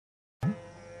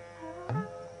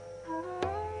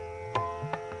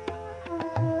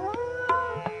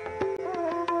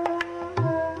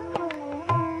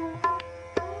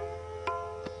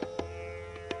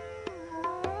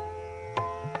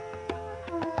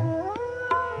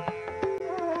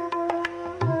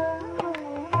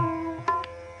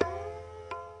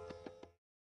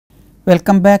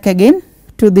Welcome back again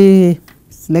to the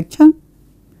lecture.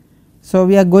 So,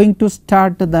 we are going to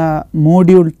start the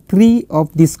module 3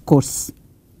 of this course.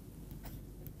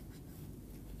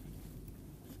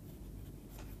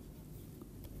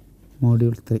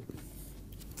 Module 3.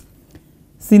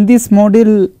 So, in this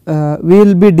module we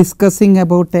will be discussing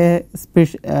about a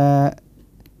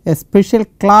special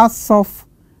class of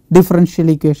differential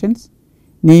equations,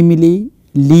 namely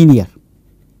linear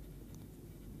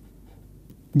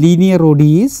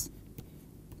ODEs,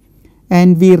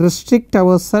 and we restrict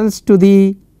ourselves to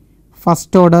the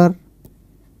first order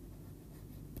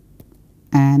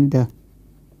and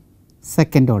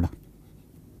second order.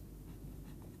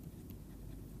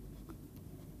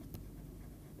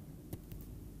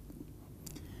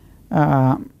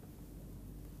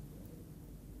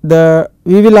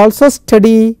 We will also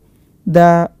study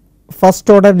the first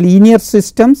order linear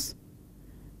systems,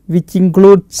 which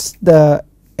includes the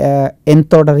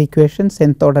nth order equations,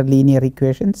 nth order linear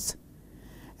equations.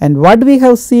 And what we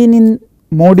have seen in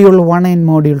module 1 and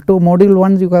module 2, module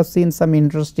 1 you have seen some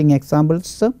interesting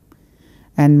examples,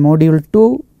 and module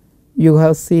 2 you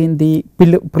have seen the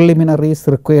preliminaries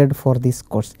required for this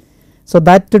course. So,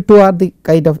 that two are the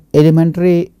kind of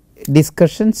elementary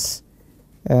discussions,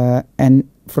 and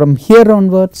from here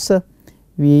onwards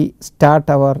we start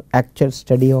our actual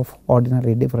study of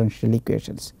ordinary differential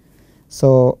equations.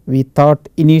 So, we thought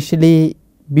initially,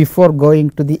 before going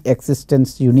to the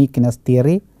existence uniqueness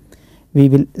theory, we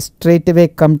will straight away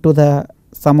come to the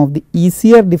some of the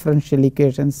easier differential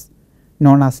equations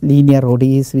known as linear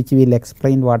ODEs, which we will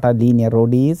explain what are linear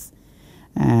ODEs,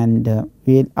 and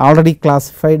we already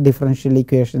classified differential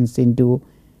equations into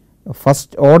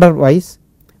first order wise,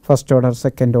 first order,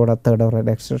 second order, third order,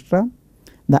 etc.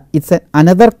 It is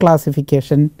another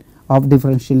classification of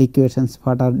differential equations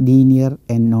what are linear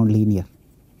and non-linear,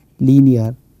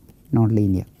 linear,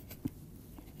 non-linear.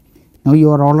 Now, you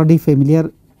are already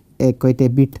familiar quite a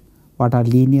bit what are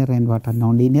linear and what are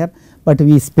non-linear, but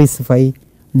we specify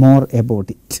more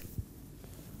about it.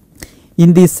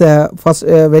 In this first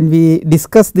when we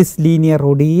discuss this linear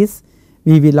ODEs,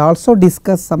 we will also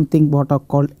discuss something what are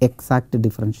called exact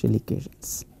differential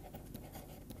equations.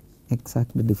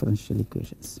 Exact differential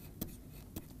equations.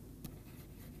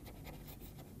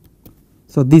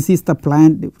 So, this is the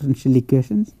plan differential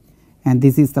equations, and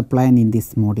this is the plan in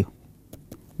this module.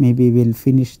 Maybe we will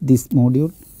finish this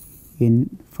module in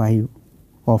 5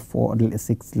 or 4 or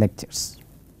 6 lectures.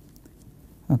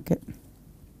 Okay.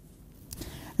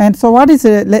 And so, what is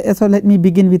so let me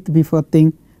begin with before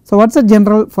thing. So, what is the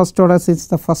general first order, since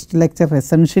the first lecture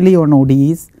essentially on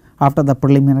ODEs after the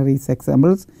preliminaries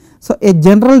examples. So, a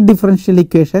general differential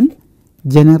equation,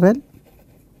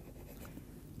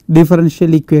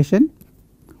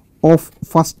 of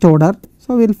first order.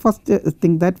 So, we will first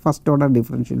think that first order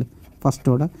differential, first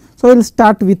order. So, we will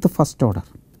start with the first order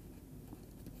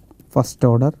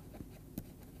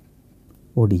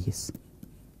ODEs.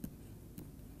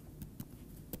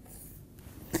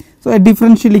 So, a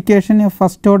differential equation of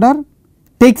first order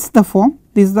takes the form,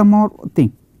 this is the more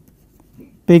thing,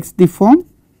 takes the form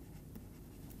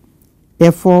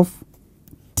f of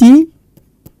t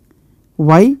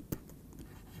y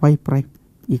prime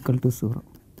equal to 0,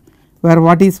 where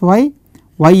what is y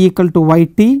equal to y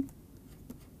t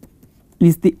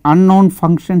is the unknown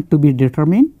function to be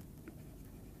determined,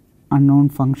 unknown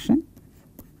function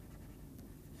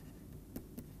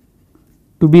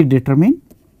to be determined,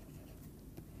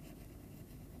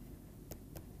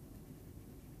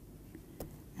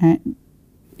 and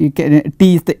you can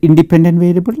t is the independent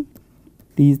variable,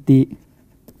 t is the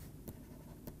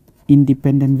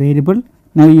independent variable.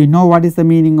 Now, you know what is the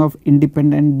meaning of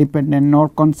independent, dependent, all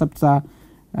concepts are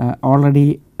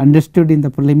already understood in the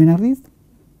preliminaries,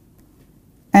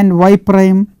 and y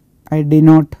prime I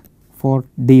denote for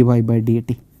dy by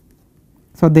dt.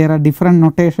 So, there are different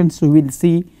notations we will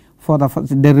see for the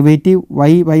first derivative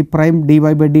y prime dy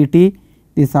by dt.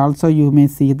 This also you may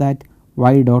see that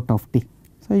y dot of t.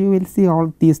 So, you will see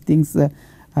all these things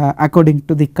according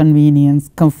to the convenience,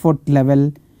 comfort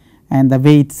level, and the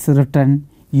way it is written,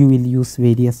 you will use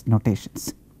various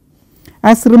notations.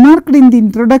 As remarked in the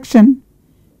introduction,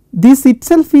 this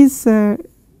itself is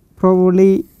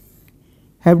probably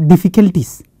have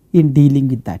difficulties in dealing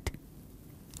with that.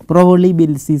 Probably we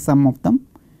will see some of them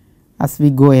as we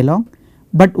go along,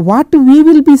 but what we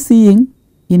will be seeing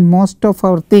in most of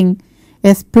our thing,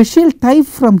 a special type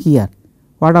from here,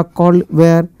 what are called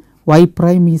where y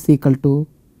prime is equal to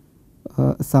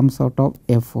some sort of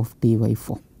f of t by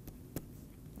 4.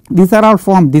 These are all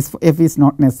form, this f is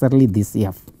not necessarily this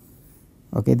f,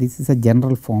 okay, this is a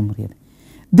general form here.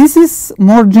 This is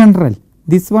more general,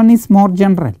 this one is more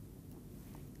general,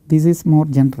 this is more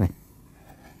general,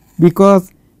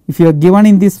 because if you are given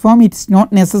in this form, it is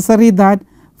not necessary that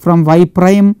from y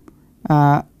prime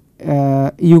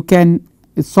you can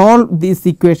solve this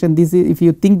equation. This is, if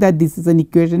you think that this is an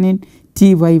equation in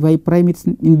t y prime, it is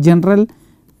in general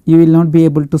you will not be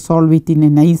able to solve it in a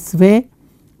nice way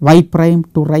y prime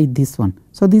to write this one.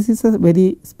 So, this is a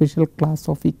very special class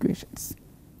of equations.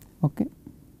 Okay.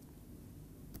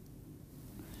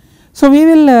 So, we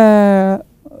will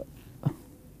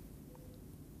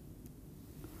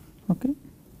okay.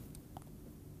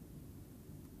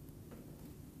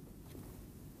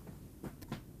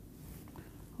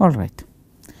 All right.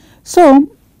 So,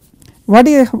 what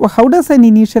is, how does an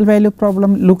initial value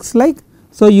problem looks like?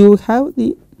 So, you have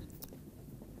the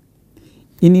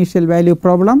initial value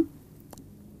problem.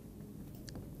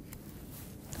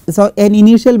 So, an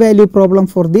initial value problem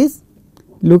for this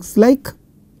looks like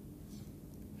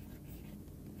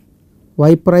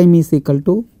y prime is equal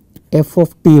to f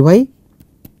of t y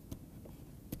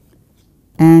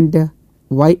and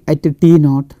y at t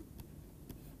naught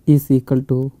is equal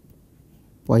to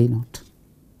y naught.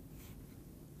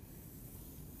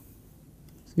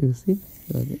 So, you see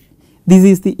this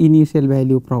is the initial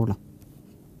value problem.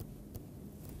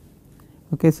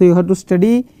 Okay. So, you have to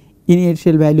study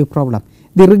initial value problem.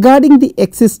 Regarding the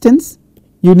existence,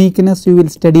 uniqueness you will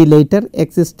study later,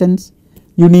 existence,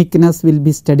 uniqueness will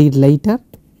be studied later,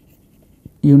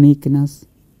 uniqueness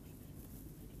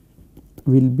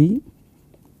will be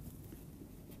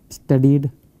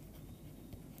studied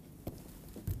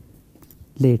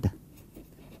later.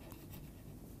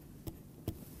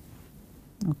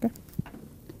 Okay.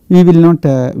 We will not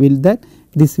will that,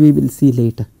 this we will see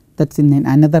later. That is in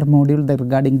another module that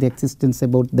regarding the existence,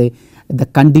 about the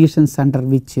conditions under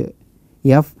which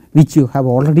f, which you have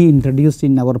already introduced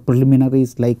in our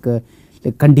preliminaries, like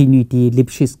the continuity,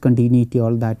 Lipschitz continuity,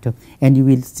 all that, and you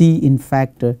will see in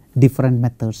fact different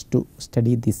methods to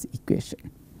study this equation.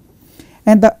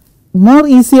 And the more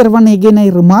easier one, again I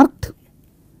remarked,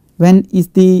 when is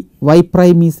the y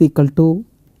prime is equal to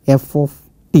f of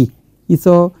t.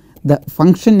 So, the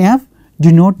function f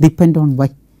do not depend on y,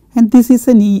 and this is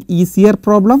an easier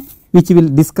problem which we will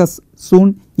discuss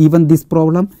soon. Even this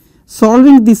problem,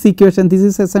 solving this equation, this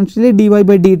is essentially dy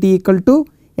by dt equal to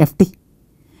f t,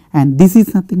 and this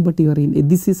is nothing but your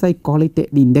this is, I call it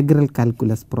the integral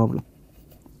calculus problem.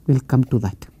 We will come to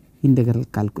that, integral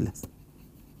calculus.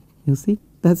 You see,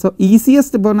 that is the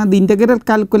easiest one of the integral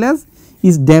calculus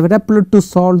is developed to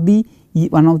solve the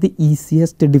one of the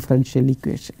easiest differential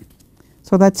equation.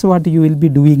 So, that is what you will be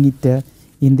doing it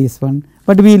in this one,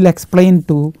 but we will explain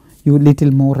to you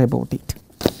little more about it.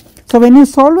 So, when you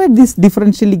solve this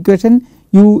differential equation,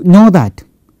 you know that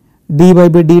dy by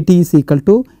dt is equal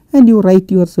to, and you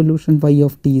write your solution y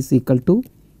of t is equal to,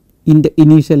 in the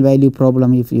initial value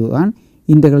problem if you want,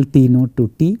 integral t naught to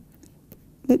t.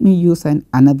 Let me use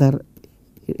another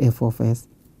f of s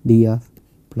dr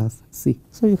plus c.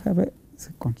 So, you have a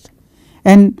constant,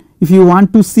 and if you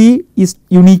want to see is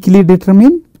uniquely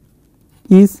determined,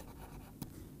 is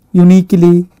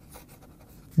uniquely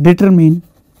determined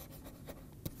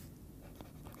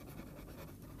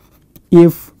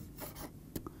if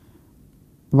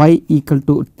y equal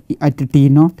to at t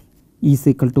naught is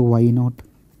equal to y naught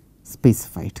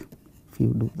specified, if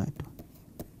you do that.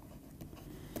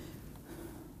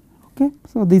 Okay.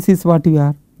 So, this is what we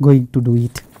are going to do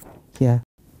it here.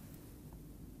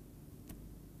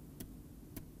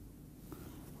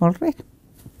 All right.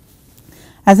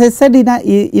 As I said,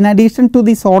 in addition to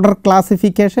this order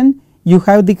classification, you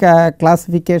have the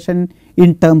classification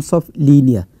in terms of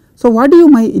linear. So, what do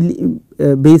you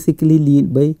basically mean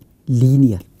by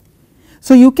linear?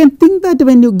 So, you can think that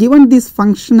when you given this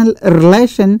functional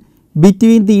relation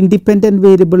between the independent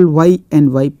variable y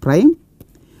and y prime,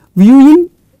 viewing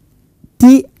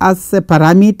t as a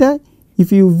parameter,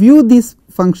 if you view this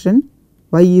function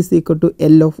y is equal to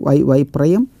L of y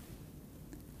prime,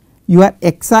 you are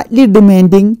exactly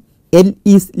demanding L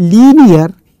is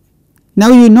linear. Now,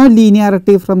 you know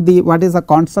linearity from the, what is the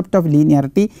concept of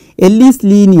linearity? L is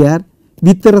linear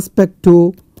with respect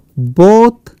to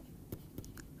both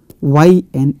y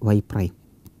and y prime.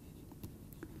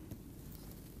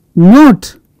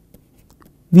 Note,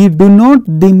 we do not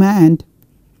demand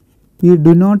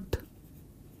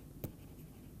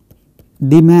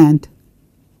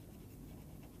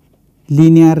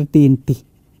linearity in t.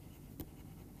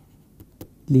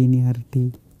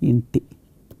 Linearity in t.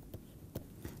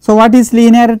 So, what is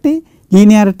linearity?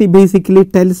 Linearity basically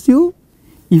tells you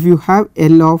if you have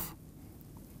L of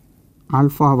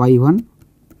alpha y1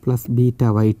 plus beta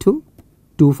y2,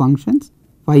 two functions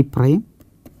y prime,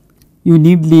 you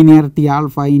need linearity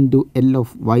alpha into L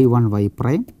of y1 y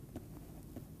prime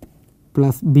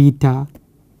plus beta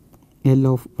L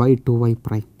of y2 y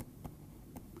prime,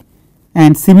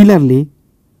 and similarly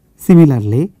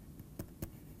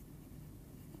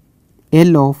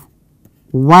L of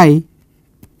y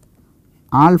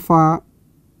alpha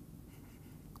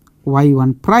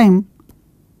y1 prime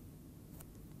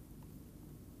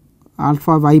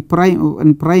alpha y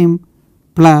prime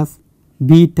plus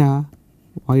beta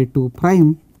y2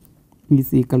 prime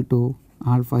is equal to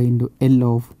alpha into L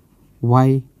of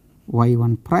y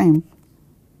y1 prime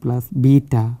plus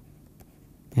beta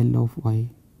L of y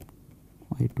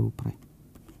y2 prime.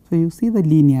 So, you see the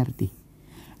linearity,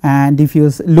 and if you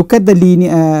look at the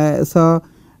linear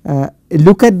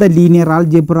look at the linear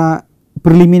algebra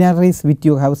preliminaries which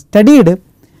you have studied,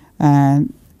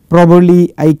 and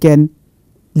probably I can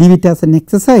leave it as an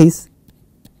exercise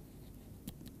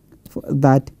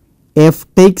that f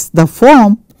takes the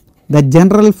form, the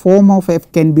general form of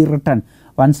f can be written.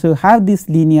 Once you have this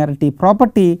linearity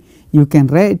property, you can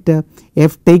write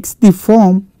f takes the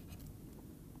form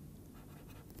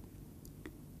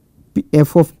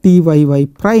f of t y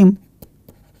prime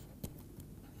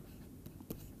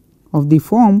of the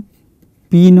form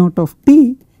p naught of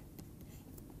t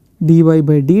dy by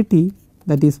dt,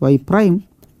 that is y prime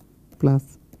plus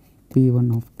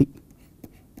p1 of t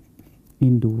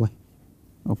into y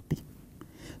of t.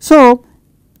 So,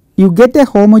 you get a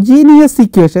homogeneous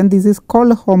equation. This is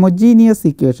called a homogeneous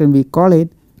equation, we call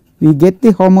it, we get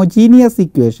the homogeneous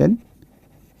equation,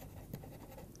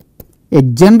 a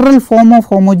general form of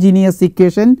homogeneous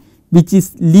equation which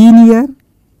is linear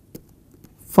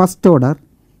first order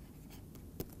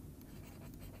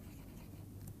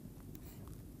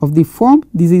of the form.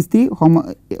 This is the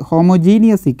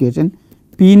homogeneous equation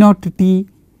p naught t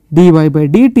dy by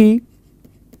dt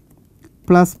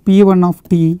plus p1 of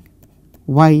t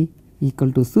y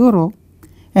equal to 0,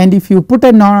 and if you put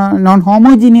a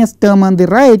non-homogeneous term on the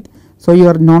right, so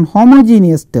your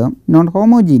non-homogeneous term,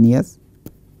 non-homogeneous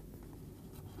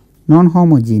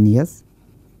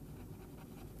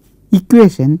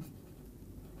equation,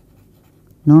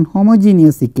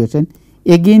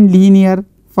 again linear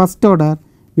first order,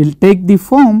 will take the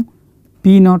form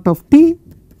p naught of t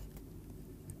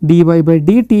dy by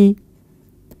dt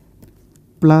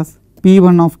plus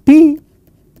p1 of t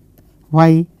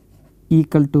y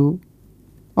equal to,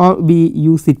 or we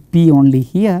use it p only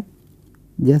here,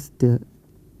 just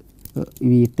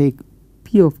we take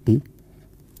p of t,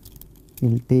 we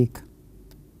will take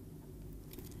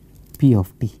p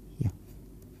of t here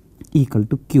equal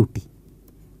to qt,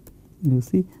 you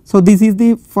see. So, this is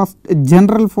the first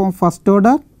general form first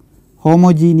order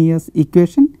homogeneous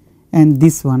equation, and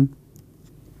this one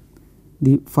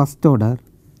the first order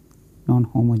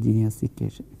non-homogeneous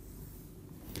equation.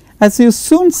 As you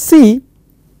soon see,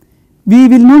 we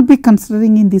will not be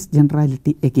considering in this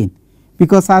generality again,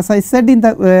 because as I said in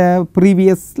the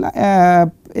previous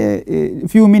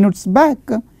few minutes back,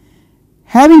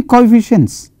 having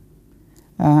coefficients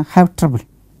have trouble.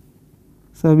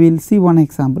 So, we will see one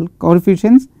example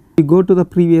coefficients. We go to the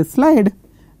previous slide.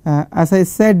 As I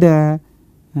said,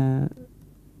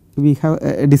 we have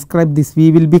described this, we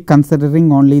will be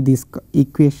considering only this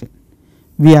equation.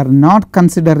 We are not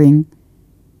considering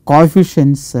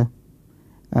coefficients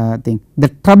thing. The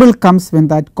trouble comes when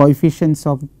that coefficients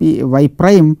of y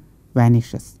prime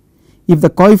vanishes. If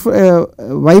the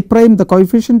y prime, the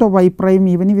coefficient of y prime,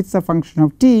 even if it is a function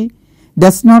of t,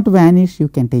 does not vanish, you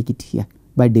can take it here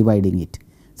by dividing it.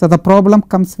 So, the problem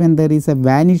comes when there is a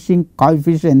vanishing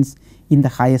coefficients in the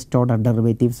highest order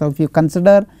derivative. So, if you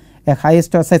consider a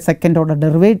highest or second order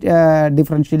derivative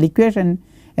differential equation,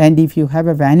 and if you have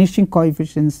a vanishing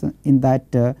coefficients in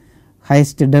that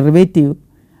highest derivative,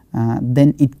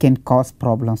 then it can cause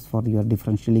problems for your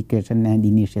differential equation and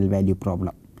initial value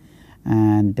problem,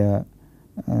 and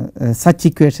such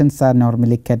equations are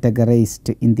normally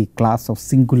categorized in the class of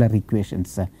singular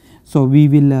equations. So, we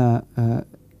will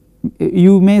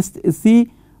you may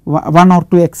see one or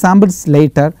two examples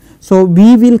later. So,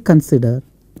 we will consider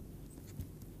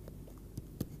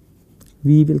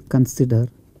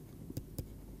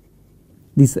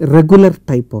this regular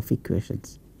type of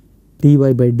equations, dy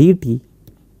by dt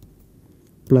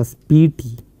plus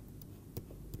pt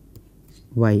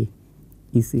y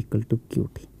is equal to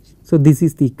qt. So, this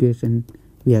is the equation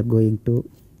we are going to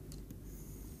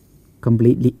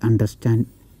completely understand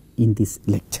in this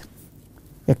lecture.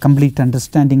 A complete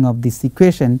understanding of this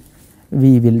equation,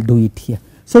 we will do it here.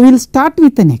 So, we will start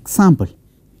with an example.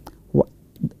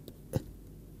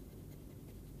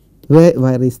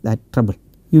 Where is that trouble?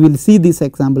 You will see these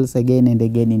examples again and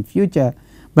again in future,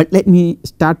 But let me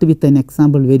start with an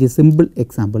example, very simple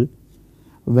example.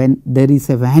 When there is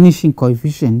a vanishing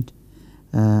coefficient,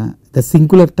 the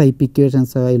singular type equation,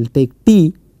 so I will take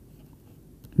t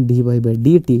dy by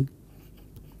dt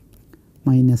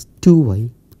minus 2y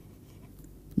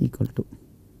equal to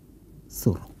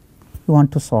 0. You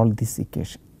want to solve this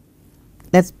equation.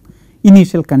 Let us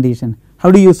initial condition.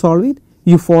 How do you solve it?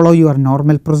 You follow your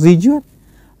normal procedure.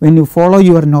 When you follow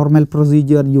your normal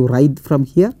procedure, you write from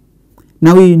here.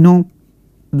 Now you know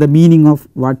the meaning of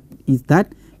what is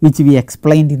that, which we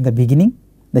explained in the beginning,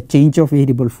 the change of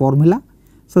variable formula.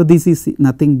 So this is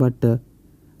nothing but the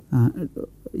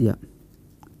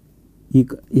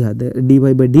dy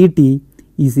by dt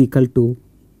is equal to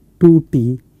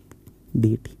 2t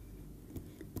dt.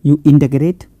 You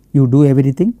integrate, you do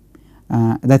everything.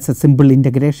 That is a simple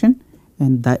integration,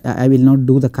 and that I will not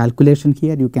do the calculation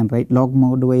here. You can write log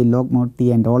mod y, log mod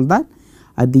t and all that.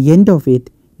 At the end of it,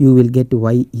 you will get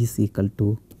y is equal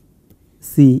to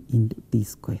c into t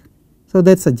square. So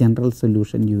that is a general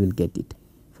solution, you will get it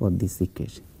for this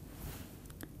equation.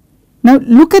 Now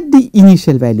look at the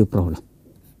initial value problem,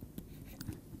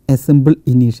 a simple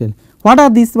initial. What are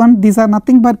these one? These are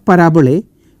nothing but parabolae.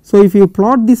 So if you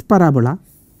plot this parabola,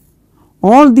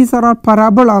 all these are all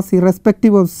parabolas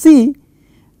irrespective of c,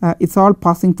 it is all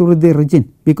passing through the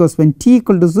region, because when t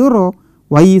equal to 0,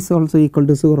 y is also equal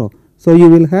to 0. So you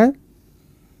will have,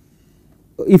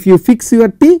 if you fix your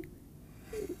t,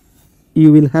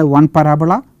 you will have one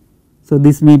parabola. So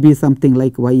this may be something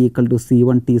like y equal to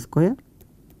c1 t square.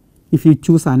 If you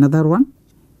choose another one,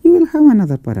 you will have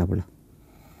another parabola.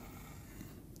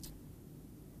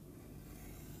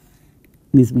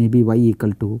 This may be y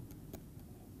equal to,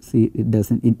 see,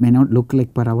 it may not look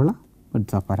like parabola, but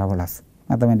it's a parabolas.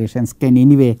 Mathematicians can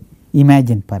anyway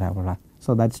imagine parabola,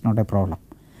 so that is not a problem.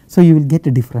 So you will get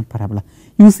a different parabola.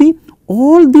 You see,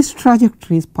 all these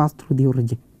trajectories pass through the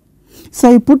origin.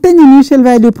 So I put an initial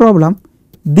value problem,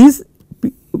 this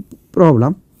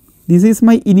problem, this is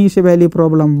my initial value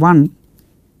problem 1,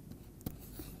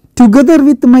 together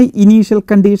with my initial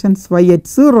conditions y at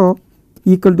 0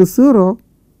 equal to 0,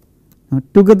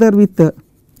 together with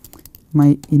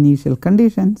my initial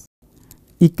conditions,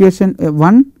 equation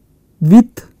 1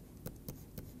 with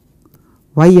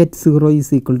y at 0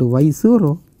 is equal to y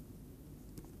 0,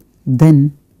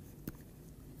 then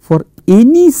for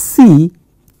any c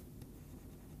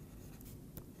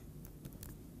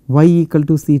y equal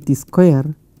to c t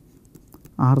square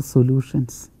are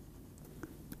solutions.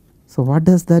 So what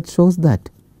does that shows that?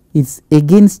 It is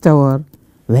against our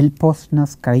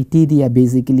well-posedness criteria,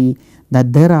 basically,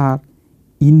 that there are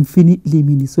infinitely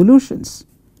many solutions.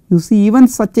 You see, even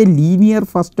such a linear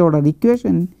first order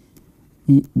equation,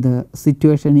 the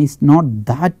situation is not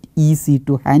that easy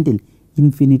to handle,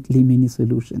 infinitely many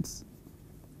solutions.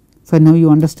 So now you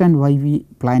understand why we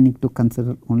planning to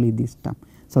consider only this term.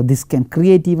 So this can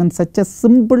create even such a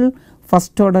simple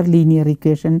first order linear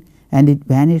equation, and it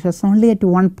vanishes only at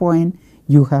one point.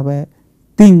 You have a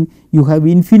thing, you have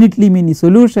infinitely many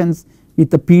solutions with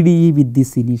the PDE with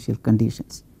these initial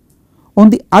conditions. On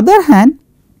the other hand,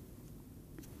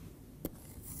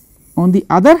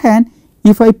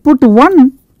 if I put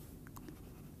 1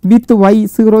 with y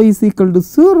 0 is equal to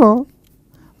 0,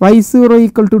 y 0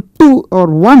 equal to 2 or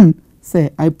 1,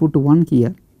 say I put 1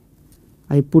 here,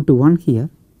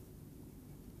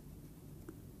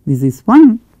 this is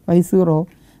 1, y 0,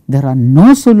 there are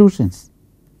no solutions,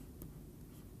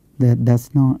 there is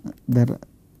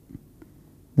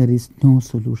no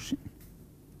solution.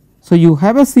 So you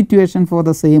have a situation for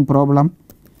the same problem,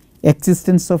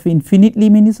 existence of infinitely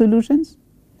many solutions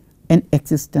and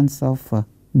existence of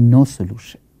no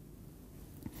solution.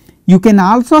 You can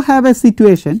also have a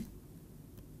situation,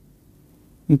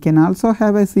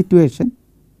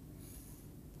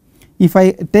 if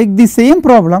I take the same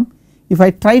problem, if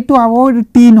I try to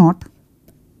avoid t naught,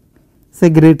 say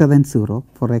greater than 0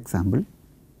 for example,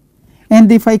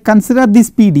 and if I consider this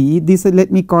PDE, this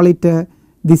let me call it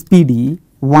this PDE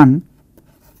 1,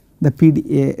 the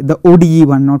PDE, the ODE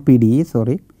 1, not PDE,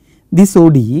 sorry, this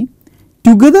ODE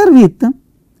together with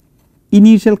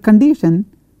initial condition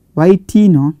y t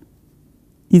naught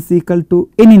is equal to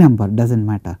any number, does not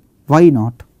matter, y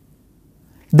naught.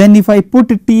 Then if I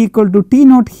put t equal to t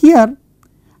naught here,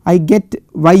 I get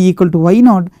y equal to y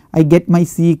naught, I get my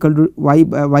c equal to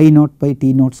y naught by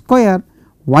t naught square,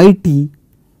 y t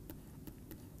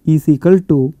is equal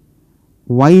to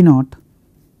y naught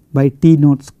by t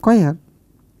naught square,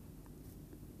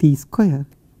 t square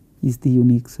is the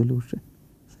unique solution.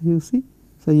 So you see,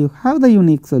 so you have the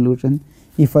unique solution.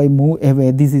 If I move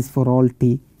away, this is for all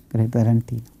t greater than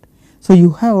t naught. So you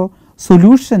have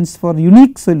solutions for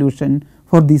unique solution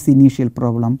for this initial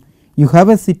problem. You have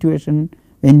a situation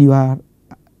when you are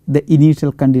the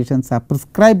initial conditions are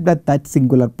prescribed at that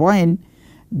singular point,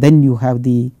 then you have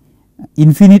the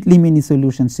infinitely many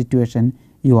solution situation.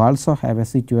 You also have a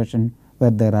situation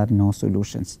where there are no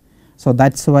solutions. So,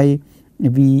 that is why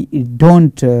we do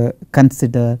not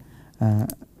consider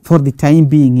for the time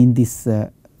being in this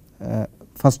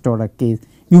first order case.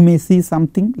 You may see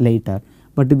something later,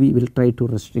 but we will try to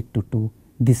restrict to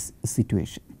this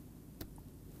situation.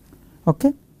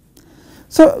 Okay.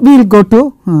 So, we will go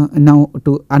to now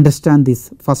to understand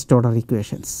these first order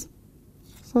equations.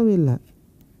 So, we will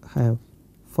have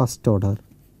first order.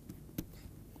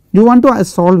 You want to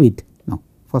solve it now,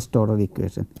 first order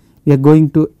equation. We are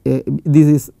going to this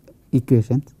is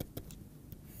equation.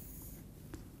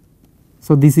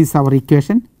 So, this is our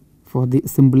equation. For the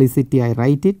simplicity I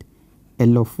write it,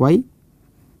 L of y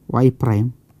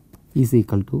prime is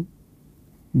equal to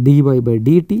dy by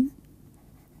dt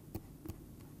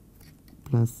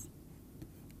plus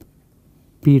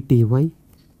pty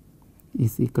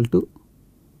is equal to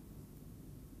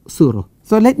 0.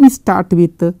 So, let me start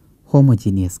with the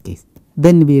homogeneous case,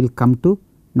 then we will come to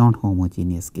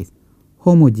non-homogeneous case.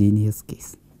 Homogeneous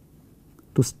case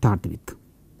to start with,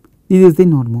 this is the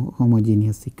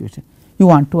non-homogeneous equation. You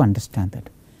want to understand that.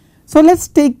 So, let us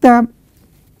take the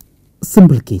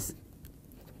simple case.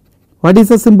 What is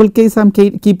the simple case I am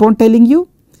keep on telling you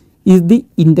is the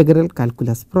integral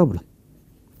calculus problem.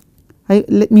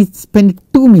 Let me spend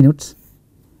 2 minutes,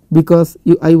 because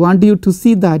I want you to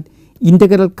see that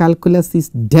integral calculus is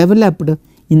developed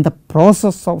in the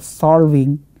process of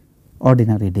solving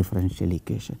ordinary differential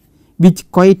equation, which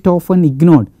quite often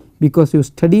ignored, because you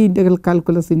study integral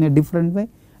calculus in a different way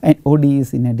and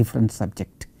ODE in a different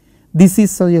subject. This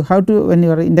is, so you have to, when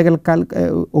your integral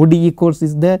ODE course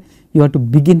is there, you have to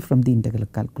begin from the integral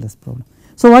calculus problem.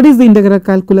 So, what is the integral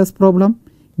calculus problem?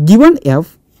 Given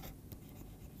f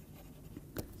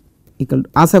equal to,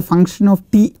 as a function of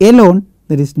t alone,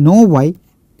 there is no y,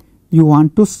 you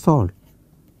want to solve,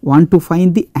 want to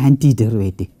find the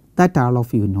antiderivative, that all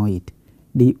of you know it,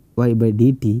 dy by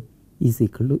dt is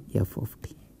equal to f of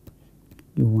t.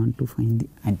 You want to find the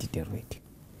antiderivative.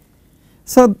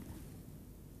 So,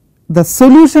 the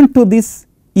solution to this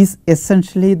is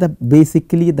essentially the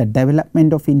basically the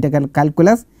development of integral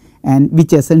calculus, and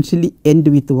which essentially end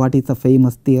with what is a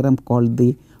famous theorem called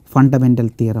the fundamental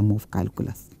theorem of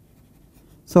calculus.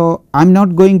 So, I am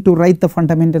not going to write the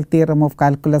fundamental theorem of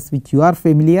calculus which you are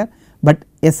familiar, but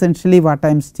essentially what I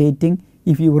am stating,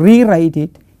 if you rewrite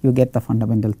it, you get the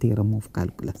fundamental theorem of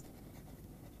calculus.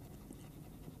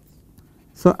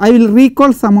 So, I will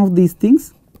recall some of these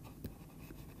things.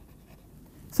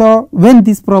 So, when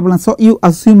this problem, so you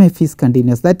assume f is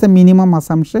continuous, that is a minimum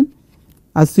assumption,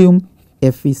 assume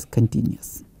f is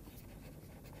continuous.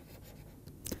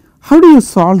 How do you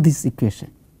solve this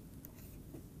equation?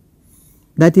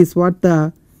 That is what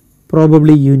the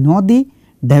probably you know the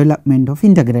development of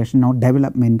integration or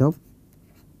development of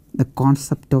the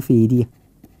concept of area.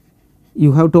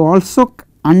 You have to also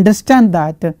understand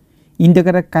that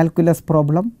integral calculus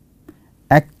problem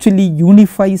actually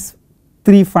unifies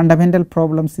 3 fundamental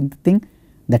problems in the thing: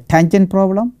 the tangent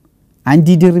problem,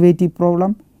 antiderivative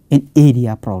problem and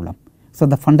area problem. So,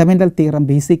 the fundamental theorem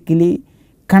basically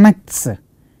connects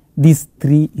these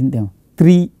 3 in the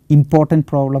 3 important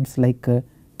problems like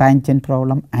tangent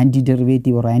problem,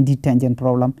 antiderivative or antitangent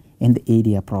problem and the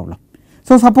area problem.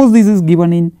 So, suppose this is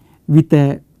given in with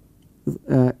an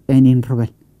interval,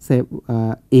 say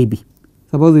AB.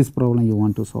 Suppose this problem you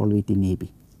want to solve it in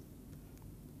AB,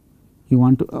 you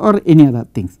want to, or any other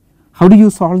things. How do you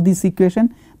solve this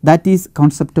equation? That is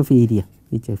concept of area,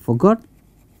 which I forgot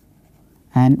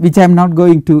and which I am not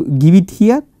going to give it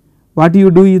here. What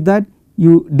you do is that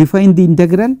you define the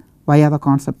integral via the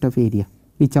concept of area,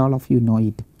 which all of you know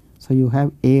it. So, you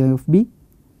have A of B,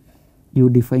 you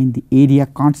define the area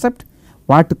concept,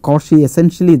 what Cauchy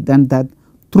essentially done that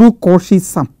through Cauchy's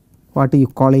sum, what you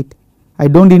call it. I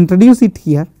do not introduce it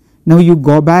here. Now, you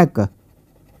go back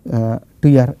to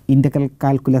your integral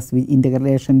calculus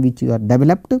integration which you have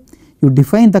developed, you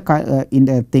define the in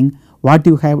the thing. What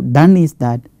you have done is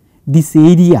that this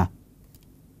area,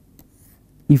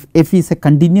 if f is a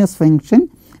continuous function,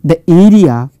 the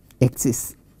area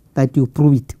exists, that you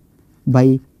prove it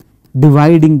by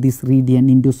dividing this region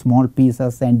into small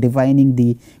pieces and defining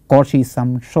the Cauchy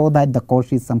sum, show that the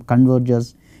Cauchy sum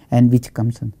converges and which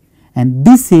comes in. And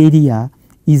this area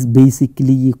is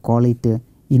basically you call it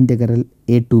integral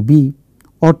a to b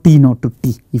or t naught to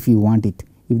t if you want it.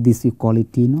 If this you call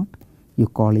it t naught, you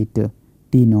call it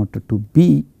t naught to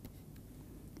b.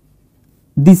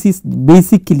 This is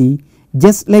basically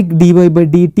just like dy by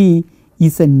dt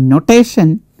is a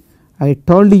notation. I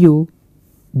told you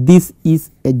this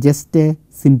is just a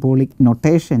symbolic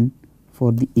notation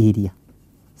for the area,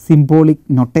 symbolic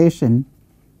notation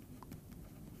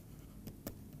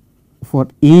for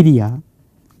area,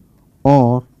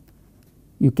 or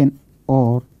you can,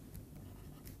 or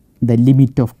the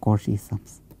limit of Cauchy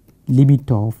sums, limit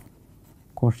of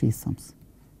Cauchy sums.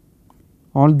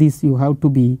 All this you have to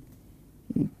be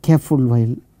careful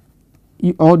while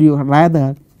you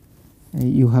rather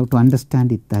you have to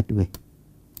understand it that way,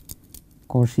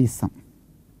 Cauchy sum.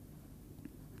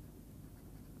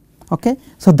 Okay.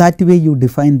 So, that way you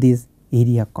define this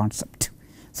area concept.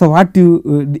 So, what you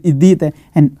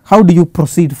and how do you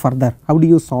proceed further, how do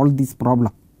you solve this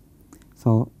problem?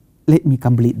 So, let me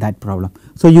complete that problem.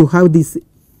 So, you have this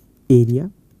area.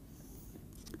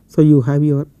 So, you have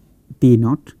your T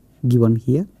naught given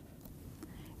here,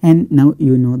 and now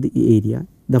you know the area.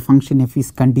 The function f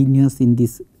is continuous in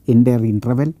this entire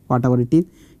interval, whatever it is,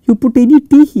 you put any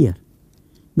t here.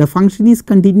 The function is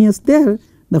continuous there,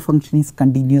 the function is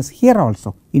continuous here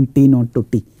also in t naught to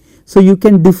t. So, you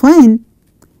can define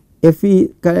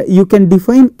you can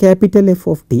define capital F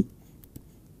of t.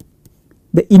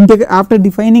 The after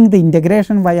defining the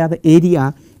integration via the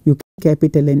area, you can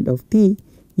capital N of t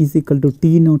is equal to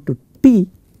t naught to t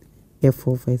f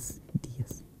of s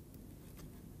ds.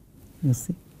 You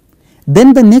see.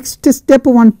 Then the next step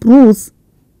one proves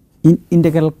in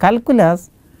integral calculus,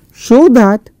 show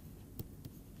that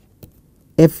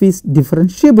f is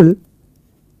differentiable,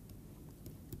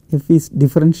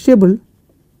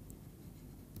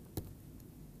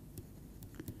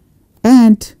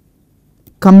 and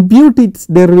compute its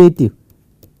derivative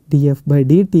df by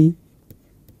dt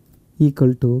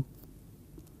equal to,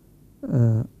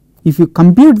 if you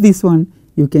compute this one,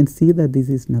 you can see that this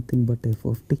is nothing but f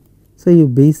of t. So, you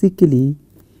basically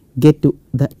get to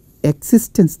the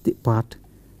existence part.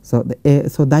 So,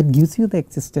 so that gives you the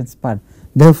existence part.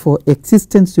 Therefore,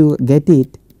 existence you get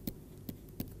it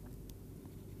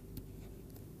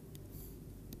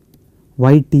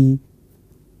yt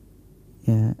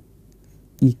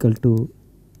equal to,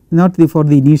 not for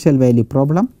the initial value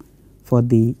problem, for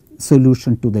the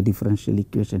solution to the differential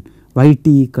equation, yt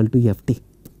equal to ft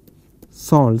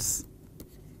solves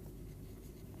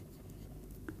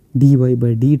dy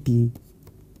by dt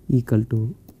equal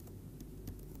to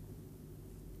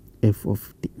f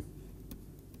of t.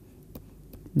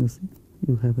 You see,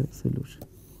 you have a solution.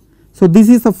 So, this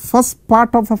is the first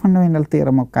part of the fundamental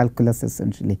theorem of calculus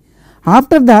essentially.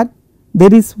 After that,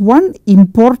 there is one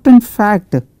important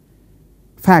fact,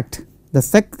 the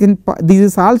second part, this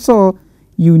is also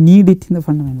you need it in the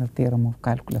fundamental theorem of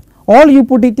calculus, or you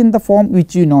put it in the form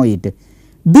which you know it.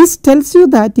 This tells you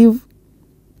that if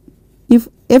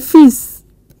f is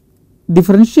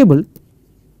differentiable,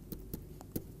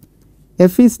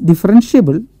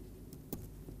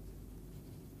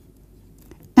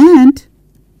 and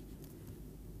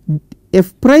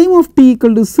f prime of t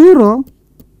equal to 0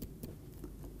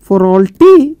 for all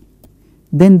t,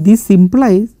 then this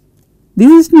implies,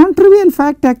 this is non trivial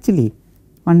fact actually,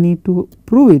 one need to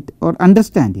prove it or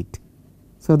understand it.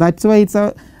 So, that is why it is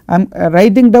I am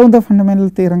writing down the fundamental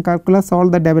theorem calculus, all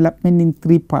the development in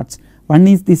 3 parts. One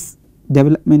is this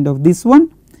development of this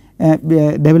one,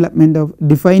 development of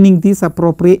defining this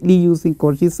appropriately using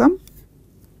Cauchy sum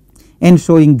and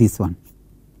showing this one.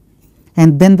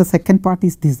 And then the second part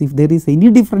is this, if there is any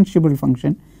differentiable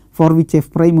function for which f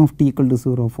prime of t equal to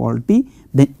 0 for all t,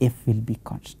 then f will be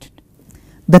constant.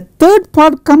 The third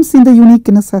part comes in the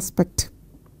uniqueness aspect.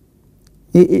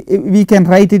 We can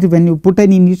write it when you put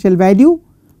an initial value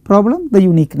problem, the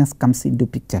uniqueness comes into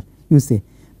picture. You say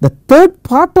the third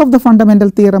part of the fundamental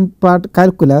theorem part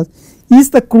calculus is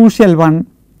the crucial one,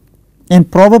 and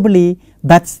probably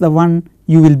that is the one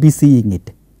you will be seeing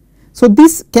it. So,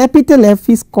 this capital F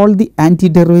is called the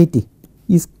antiderivative,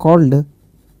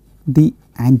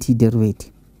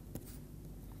 antiderivative.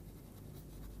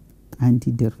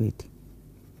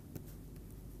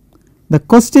 The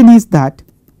question is that,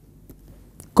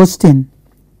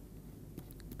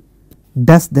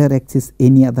 does there exist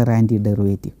any other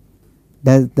antiderivative?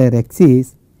 Does there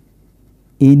exist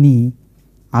any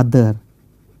other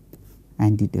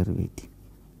antiderivative?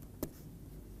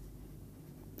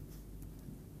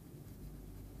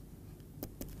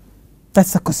 That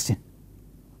is the question.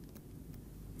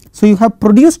 So, you have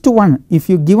produced one. If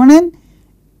you given an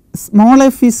small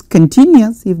f is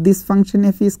continuous, if this function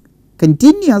f is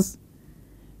continuous,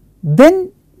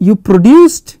 then you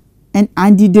produced an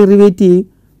antiderivative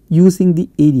using the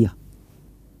area.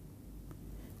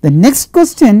 The next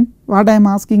question what I am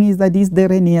asking is that, is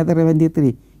there any other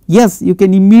antiderivative? Yes, you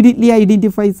can immediately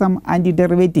identify some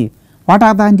antiderivative. What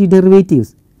are the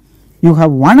antiderivatives? You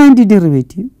have one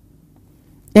antiderivative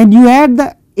and you add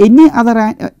the any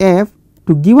other f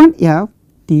to given f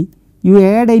t, you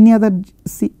add any other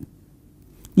c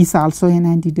is also an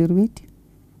antiderivative,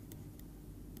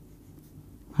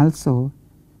 also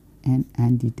an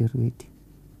antiderivative.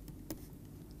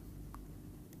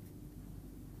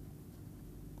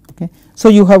 Okay. So,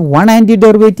 you have one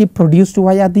antiderivative produced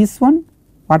via this one,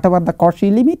 whatever the Cauchy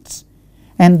limits,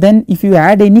 and then if you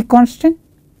add any constant,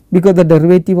 because the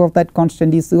derivative of that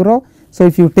constant is 0. So,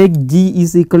 if you take g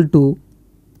is equal to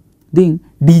then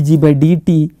dg by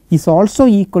dt is also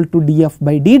equal to df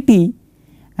by dt,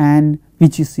 and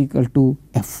which is equal to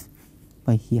f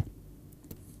by here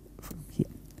from here.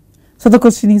 So, the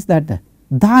question is that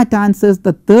answers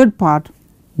the third part,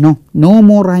 no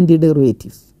more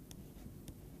antiderivatives.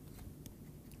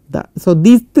 So,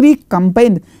 these three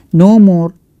combined, no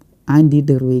more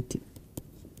antiderivative.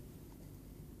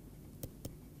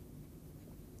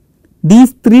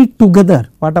 These three together,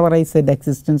 whatever I said,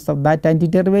 existence of that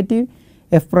antiderivative,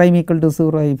 f prime equal to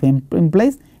 0 if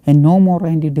implies, and no more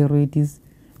antiderivatives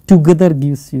together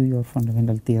gives you your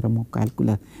fundamental theorem of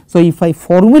calculus. So, if I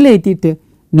formulate it,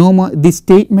 no more this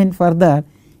statement further,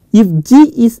 if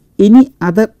g is any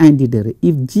other antiderivative,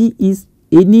 if g is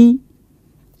any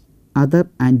other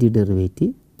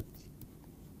antiderivative,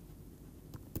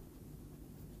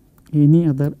 any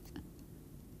other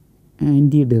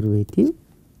antiderivative,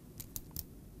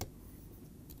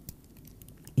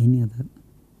 any other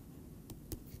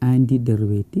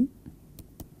antiderivative,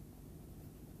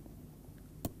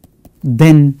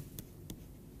 then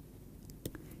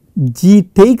g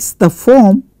takes the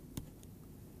form,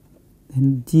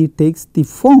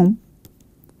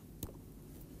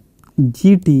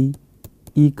 gt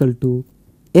equal to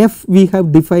f we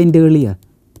have defined earlier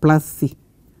plus c.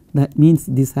 That means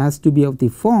this has to be of the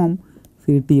form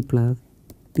ct plus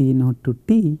t naught to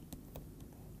t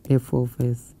f of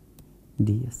s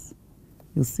ds.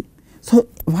 You see. So,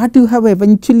 what you have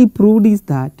eventually proved is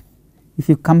that if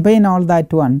you combine all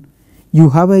that one, you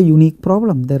have a unique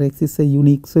problem. There exists a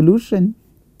unique solution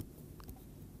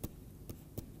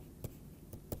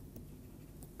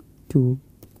to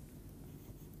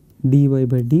dy by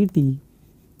dt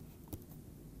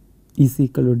is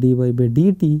equal to dy by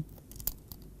dt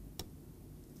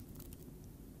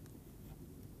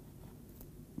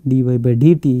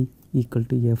equal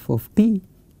to f of t,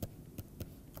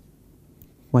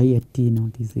 y at t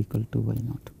naught is equal to y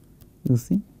naught. You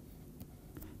see.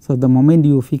 So, the moment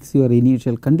you fix your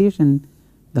initial condition,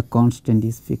 the constant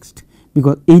is fixed,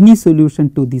 because any solution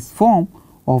to this form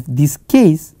of this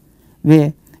case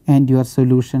where and your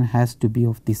solution has to be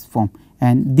of this form,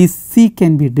 and this c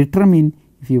can be determined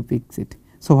if you fix it.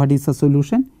 So, what is the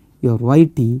solution? Your y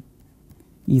t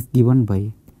is given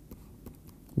by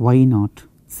y naught,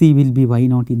 c will be y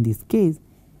naught in this case,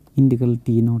 integral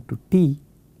t naught to t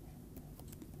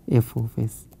f of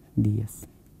s ds.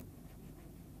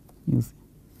 You see.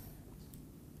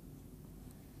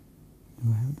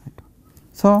 You have that one.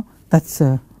 So, that is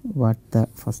what the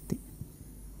first thing.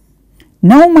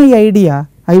 Now, my idea,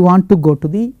 I want to go to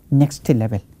the next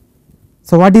level.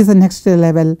 So, what is the next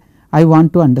level? I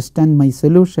want to understand my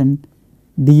solution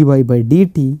dy by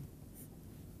dt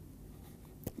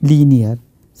linear.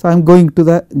 So, I am going to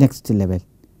the next level,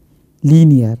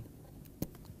 linear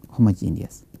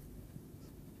homogeneous.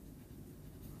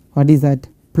 What is that?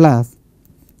 Plus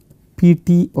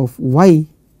pt of y,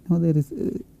 now there is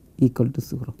equal to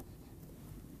 0.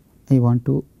 I want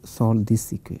to solve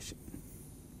this equation.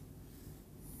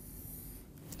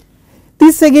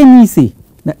 This again easy.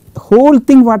 The whole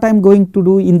thing what I am going to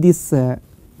do in this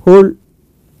whole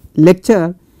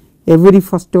lecture, every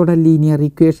first order linear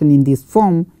equation in this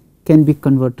form can be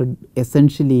converted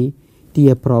essentially to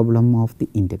a problem of the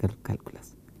integral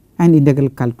calculus, and integral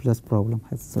calculus problem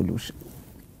has solution.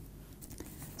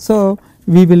 So,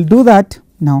 we will do that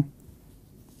now.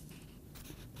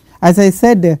 As I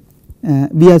said,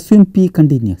 we assume p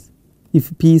continuous.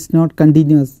 If p is not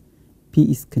continuous, p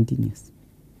is continuous.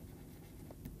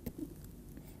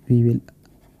 We will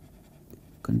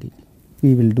continue,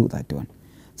 we will do that one.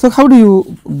 So, how do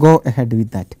you go ahead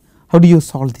with that? How do you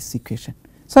solve this equation?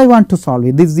 So, I want to solve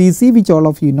it. This is easy, which all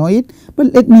of you know it,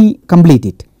 but let me complete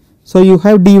it. So, you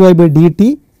have dy by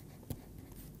dt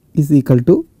is equal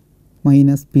to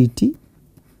minus pt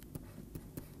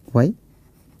y.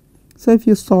 So, if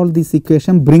you solve this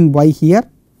equation, bring y here,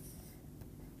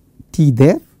 t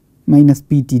there, minus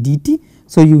pt dt.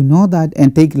 So, you know that,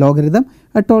 and take logarithm.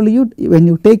 I told you when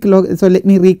you take log. So, let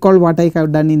me recall what I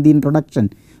have done in the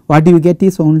introduction. What you get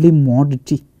is only mod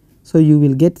t. So, you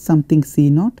will get something c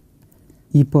naught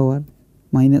e power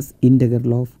minus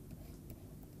integral of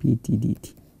pt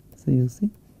dt. So, you see.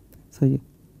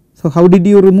 So, how did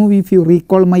you remove? If you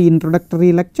recall my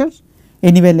introductory lectures,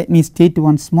 anyway let me state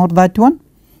once more that one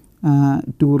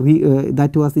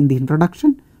that was in the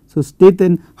introduction. So, state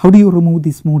then how do you remove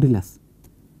this modulus?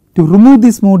 To remove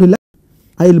this modulus,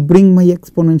 I will bring my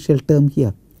exponential term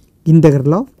here,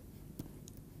 integral of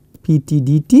pt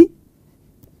dt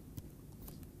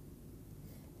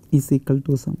is equal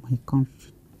to some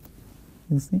constant.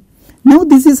 You see. Now,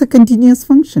 this is a continuous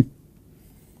function.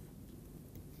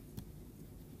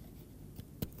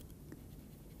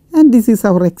 And this is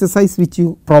our exercise, which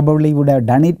you probably would have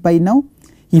done it by now.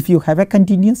 If you have a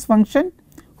continuous function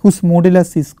whose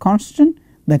modulus is constant,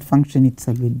 that function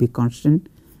itself will be constant,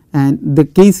 and the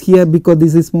case here, because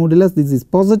this is modulus, this is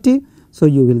positive. So,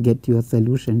 you will get your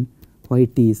solution y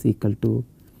t is equal to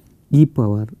e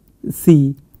power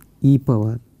c e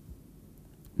power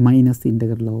minus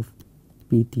integral of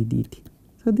p t dt.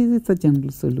 So, this is a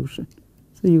general solution.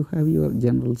 So, you have your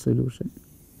general solution.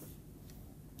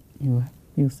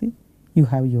 You see, you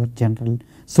have your general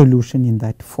solution in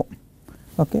that form.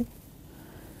 Okay.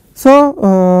 So,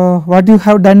 what you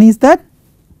have done is that,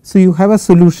 so you have a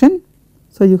solution.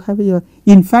 So, you have your,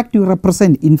 in fact you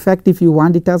represent, in fact if you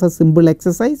want it as a simple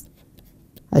exercise,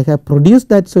 I have produced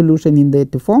that solution in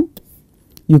that form.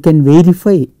 You can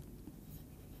verify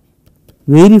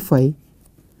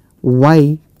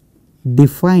y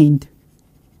defined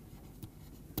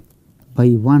by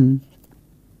 1,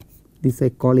 this I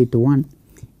call it 1,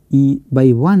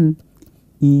 by 1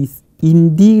 is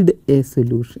indeed a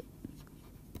solution,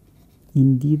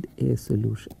 indeed a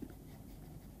solution.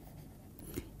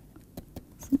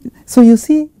 So, you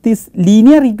see these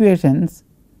linear equations,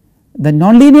 the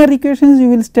nonlinear equations you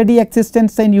will study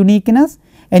existence and uniqueness,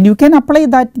 and you can apply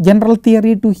that general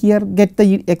theory to here get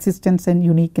the existence and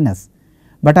uniqueness.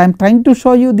 But I am trying to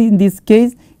show you in this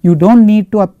case you do not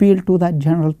need to appeal to that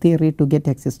general theory to get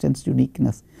existence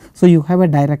uniqueness. So, you have a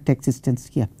direct existence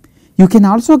here. You can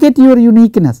also get your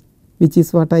uniqueness, which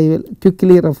is what I will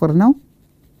quickly refer now.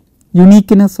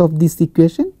 Uniqueness of this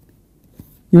equation,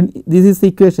 this is the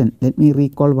equation, let me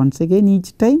recall once again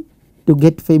each time to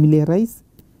get familiarized.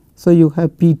 So, you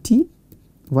have p t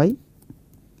y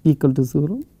equal to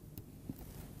 0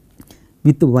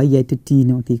 with y at t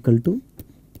naught equal to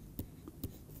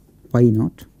y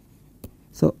naught.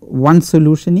 So, one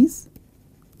solution is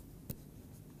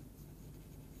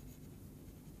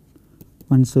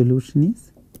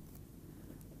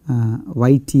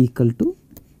y t equal to,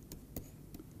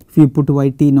 if you put y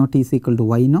t naught is equal to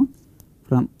y naught,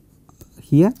 from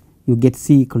here you get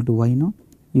c equal to y naught,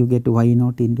 you get y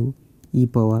naught into e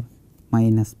power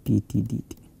minus p t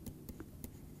dt.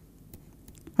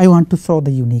 I want to show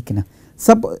the uniqueness.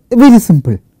 Very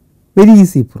simple, very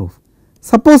easy proof.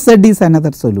 Suppose z is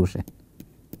another solution.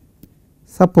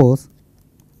 Suppose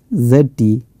z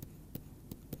t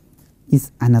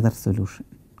is another solution.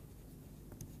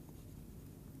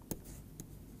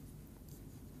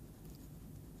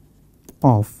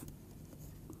 Of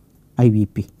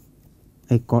IVP,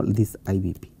 I call this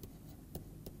IVP.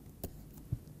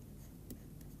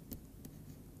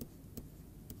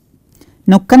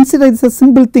 Now, consider it is a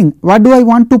simple thing. What do I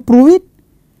want to prove it?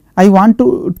 I want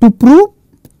to prove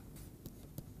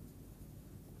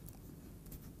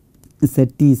z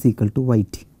t is equal to y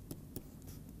t.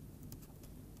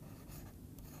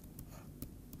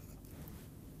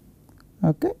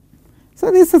 Okay.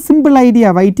 So, this is a simple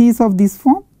idea, y t is of this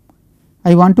form.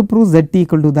 I want to prove z t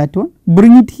equal to that one,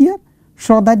 bring it here,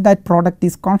 show that that product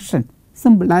is constant,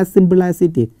 simple as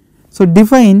it is. So,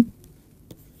 define,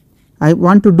 I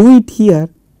want to do it here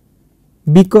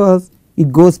because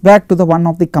it goes back to the one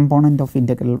of the component of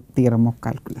integral theorem of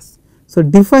calculus. So,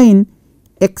 define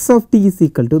x of t is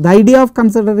equal to, the idea of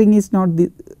considering is not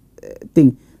the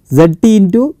thing, z t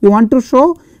into, you want to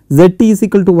show z t is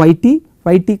equal to y t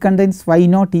contains y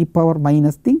naught e power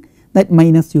minus thing, that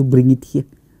minus you bring it here.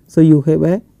 So, you have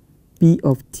a p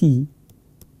of t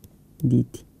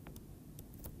dt.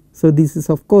 So, this is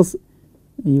of course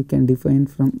you can define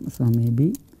from, so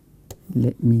maybe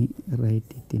let me write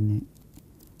it in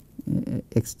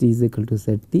a x t is equal to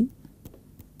z t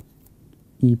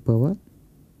e power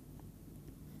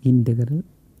integral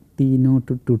t naught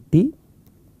to t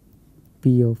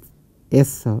p of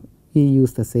s, we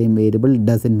use the same variable, it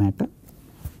does not matter,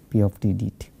 p of t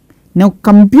dt. Now,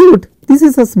 compute, this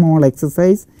is a small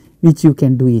exercise which you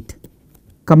can do it,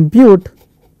 compute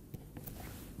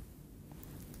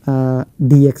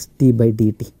dx t by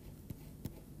dt.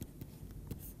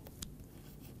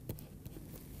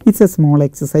 It is a small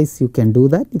exercise, you can do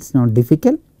that, it is not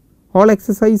difficult. All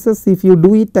exercises if you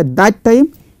do it at that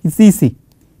time, it is easy,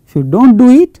 If you do not do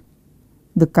it,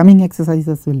 the coming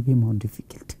exercises will be more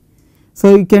difficult.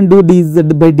 So, you can do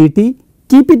dz by dt.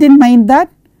 Keep it in mind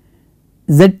that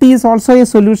zt is also a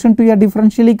solution to your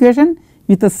differential equation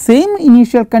with the same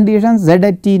initial conditions z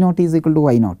at t naught is equal to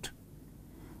y naught.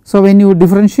 So, when you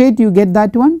differentiate you get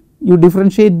that one, you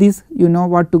differentiate this, you know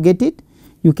what to get it,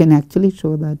 you can actually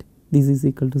show that this is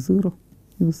equal to 0,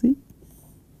 you see.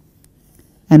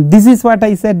 And this is what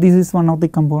I said, this is one of the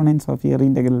components of your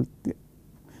integral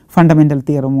fundamental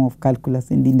theorem of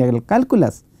calculus in the integral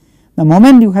calculus. The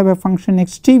moment you have a function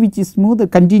x t which is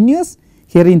smooth continuous,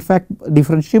 here in fact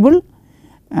differentiable,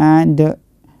 and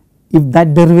if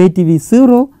that derivative is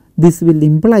 0, this will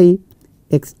imply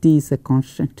x t is a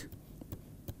constant,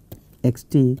 x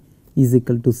t is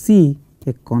equal to c,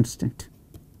 a constant.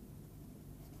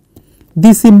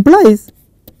 This implies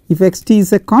if x t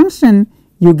is a constant,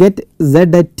 you get z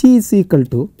at t is equal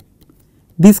to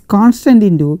this constant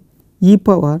into e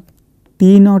power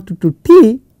t naught to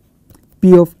t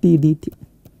p of t dt.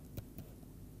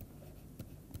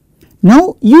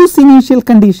 Now, use initial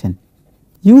condition,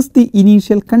 use the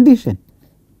initial condition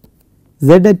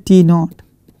z at t naught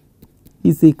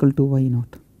is equal to y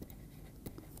naught.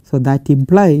 So, that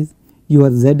implies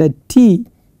your z at t,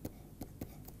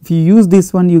 if you use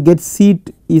this one you get c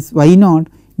is y naught,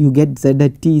 you get z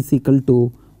at t is equal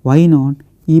to y naught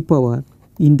e power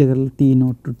integral t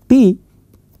naught to t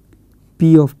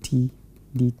p of t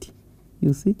dt.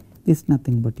 You see, this is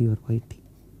nothing but your y t.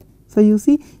 So, you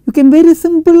see you can very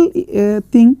simple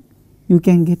thing, you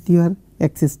can get your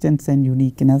existence and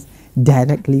uniqueness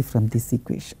directly from this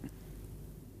equation.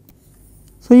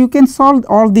 So, you can solve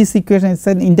all these equations,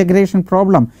 it is an integration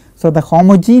problem. So, the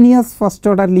homogeneous first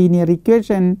order linear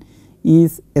equation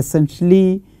is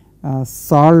essentially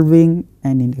solving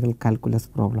an integral calculus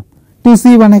problem. To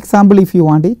see one example if you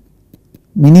want it,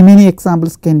 many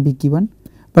examples can be given,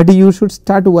 but you should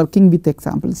start working with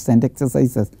examples and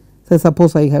exercises. So,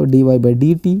 suppose I have dy by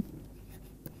dt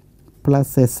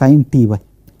plus a sin t y,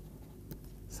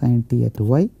 sin t at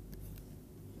y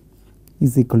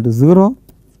is equal to 0.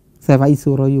 Say y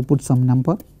 0, you put some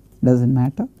number, does not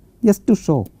matter, just to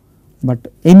show,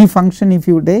 but any function if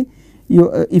you take,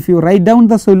 if you write down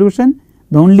the solution,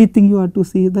 the only thing you have to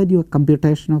see is that your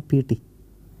computation of pt,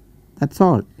 that is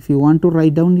all. If you want to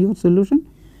write down your solution,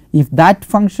 if that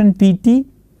function pt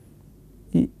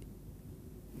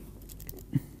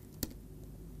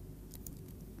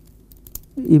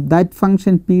if that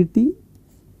function pt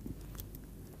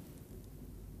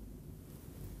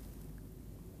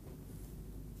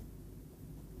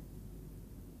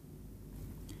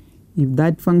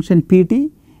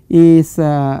is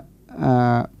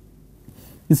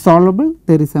solvable,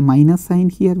 there is a minus sign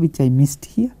here which I missed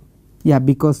here, yeah,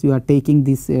 because you are taking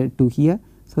this to here.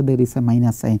 So, there is a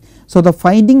minus sign. So, the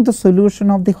finding the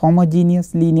solution of the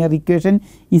homogeneous linear equation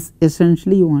is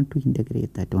essentially you want to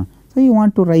integrate that one. So, you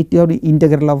want to write your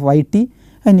integral of y t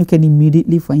and you can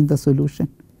immediately find the solution.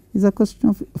 It is a question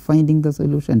of finding the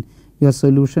solution, your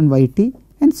solution y t,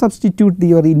 and substitute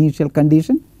your initial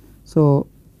condition. So,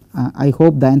 I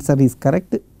hope the answer is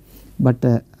correct, but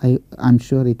I am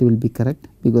sure it will be correct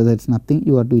because it is nothing,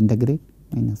 you have to integrate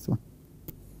minus 1.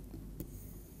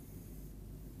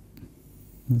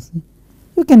 You see,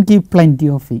 you can keep plenty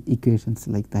of equations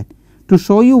like that. To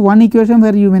show you one equation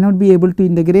where you may not be able to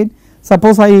integrate,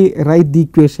 suppose I write the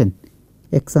equation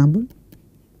example,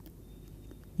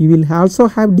 you will also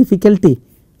have difficulty.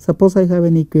 Suppose I have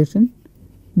an equation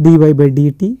dy by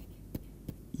dt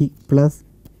plus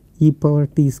e power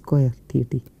t square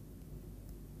dt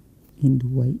into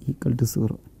y equal to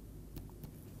 0.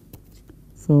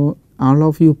 So, all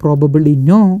of you probably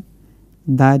know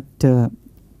that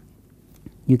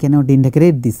you cannot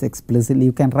integrate this explicitly,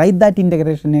 you can write that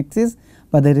integration exists,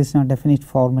 but there is no definite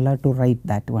formula to write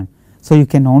that one. So, you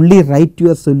can only write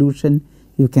your solution,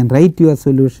 you can write your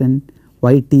solution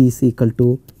y t is equal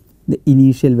to the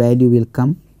initial value will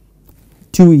come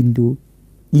 2 into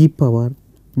e power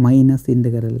minus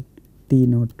integral t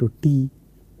naught to t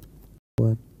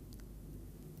over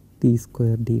t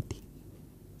square dt.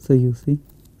 So, you see,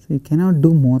 so you cannot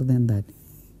do more than that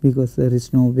because there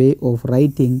is no way of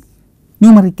writing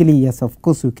numerically. Yes, of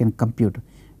course, you can compute,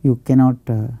 you cannot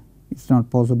it is not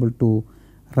possible to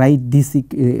write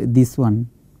this one,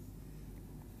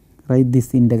 write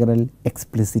this integral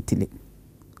explicitly.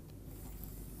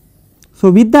 So,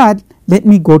 with that let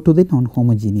me go to the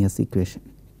non-homogeneous equation.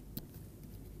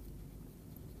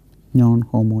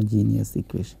 Non-homogeneous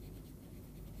equation.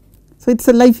 So, its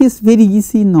life is very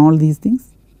easy in all these things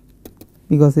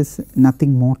because it is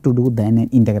nothing more to do than an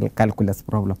integral calculus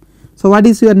problem. So, what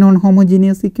is your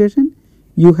non-homogeneous equation?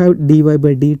 You have dy by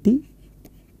dt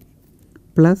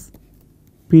plus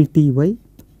Pty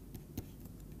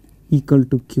equal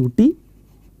to Qt.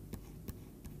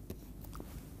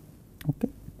 Okay.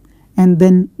 And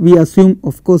then we assume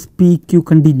of course PQ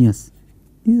continuous.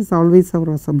 This is always our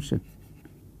assumption,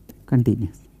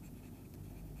 continuous.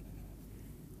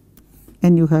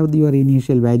 And you have your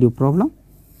initial value problem.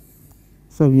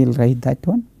 So, we will write that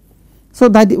one. So,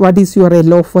 that what is your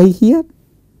L of y here?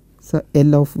 So,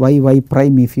 L of y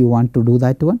prime if you want to do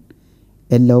that one,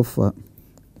 L of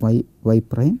y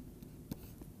prime,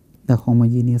 the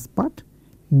homogeneous part,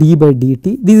 d by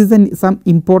dt. This is some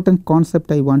important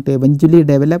concept I want to eventually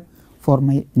develop for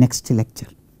my next lecture.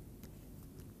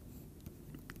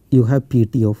 You have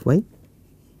Pt of y,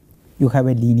 you have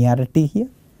a linearity here.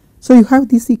 So, you have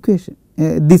this equation,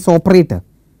 this operator.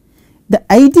 The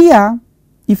idea,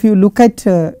 if you look at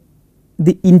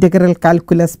the integral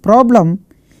calculus problem,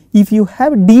 if you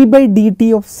have d by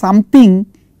dt of something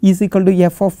is equal to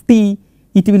f of t,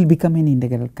 it will become an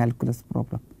integral calculus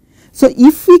problem. So,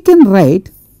 if we can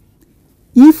write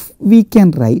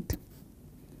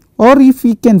or if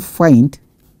we can find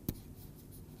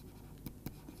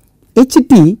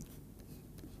Ht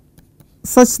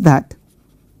such that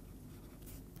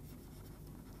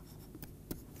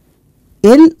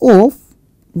L of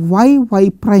y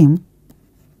prime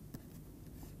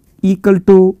equal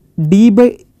to d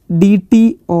by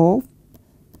dt of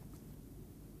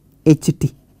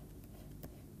Ht.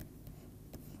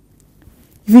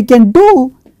 If we can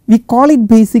do, we call it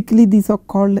basically, these are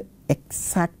called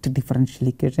exact differential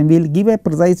equation. We will give a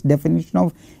precise definition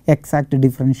of exact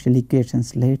differential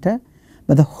equations later,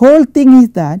 but the whole thing is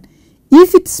that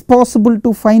if it is possible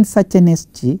to find such an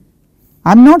Sg,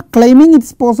 I am not claiming it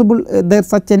is possible there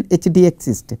such an Ht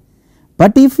exists,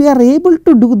 but if we are able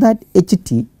to do that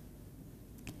Ht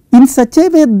in such a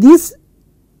way, this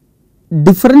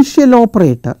differential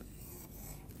operator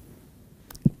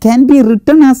can be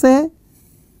written as a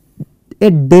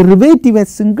derivative, a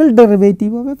single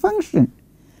derivative of a function.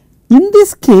 In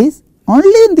this case,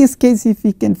 only in this case if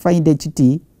we can find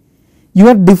Ht,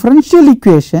 your differential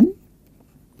equation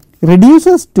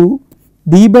reduces to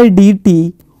d by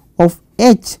dt of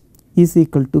h is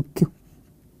equal to q.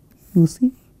 You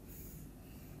see,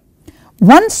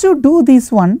 once you do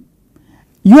this one,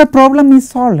 your problem is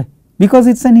solved, because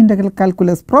it is an integral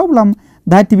calculus problem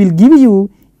that will give you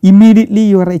immediately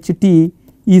your Ht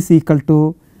is equal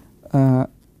to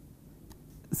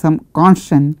some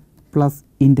constant plus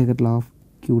integral of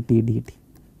Qt dt.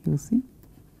 You see.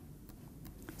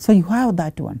 So, you have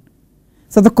that one.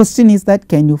 So, the question is that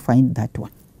can you find that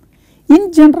one?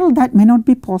 In general, that may not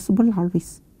be possible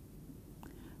always,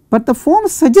 but the form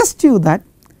suggests you that.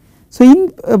 So,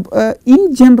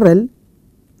 in general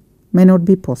may not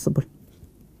be possible,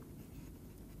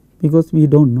 because we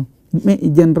do not know.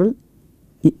 In general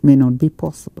it may not be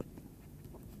possible.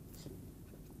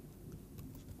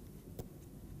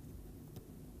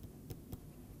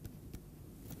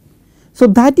 So,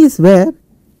 that is where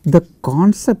the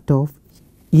concept of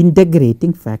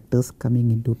integrating factors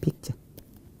coming into picture.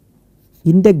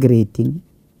 Integrating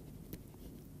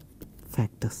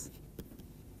factors,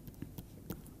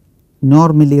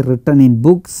 normally written in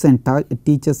books, and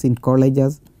teachers in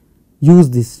colleges use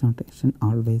this notation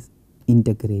always,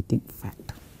 integrating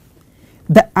factor.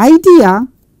 The idea,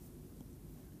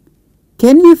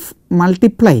 can we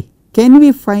multiply, can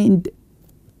we find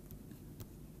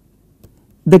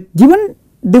the given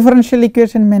differential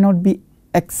equation may not be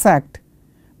exact,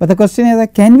 but the question is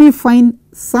that can we find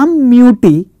some mu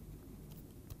t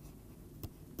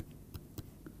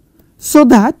so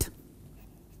that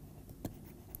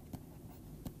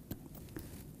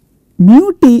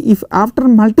mu t, if after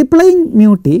multiplying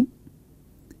mu t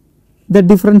the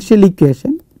differential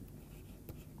equation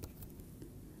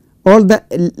or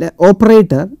the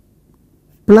operator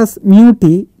plus mu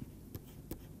t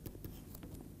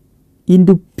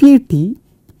into Pt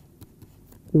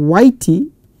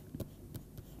Yt,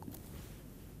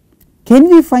 can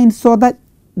we find so that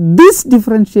this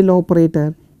differential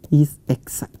operator is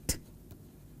exact?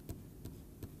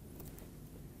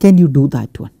 Can you do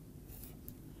that one?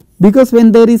 Because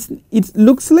when there is, it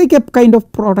looks like a kind of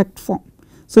product form.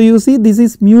 So, you see this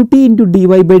is mu t into dy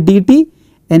by dt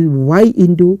and y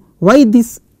into why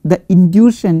this, the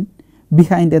intuition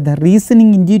behind it, the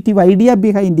reasoning intuitive idea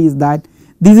behind is that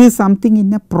this is something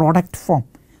in a product form.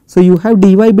 So, you have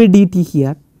dy by dt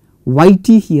here, yt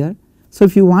here. So,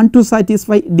 if you want to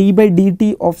satisfy d by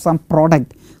dt of some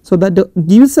product, so that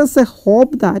gives us a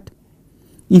hope that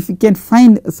if you can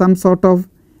find some sort of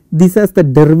this as the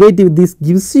derivative, this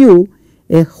gives you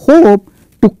a hope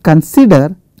to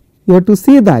consider. You have to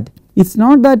see that it is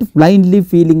not that blindly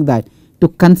feeling that, to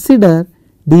consider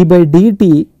d by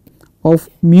dt of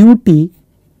mu t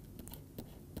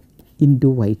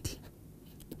into yt.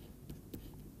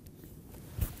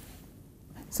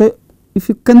 So, if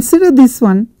you consider this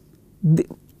one,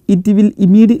 it will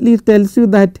immediately tells you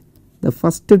that the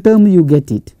first term you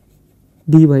get it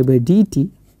dy by dt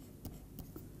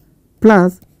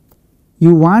plus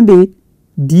you want it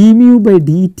d mu by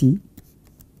dt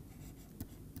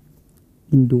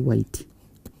into yt.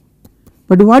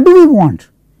 But what do we want?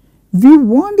 We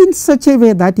want in such a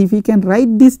way that if we can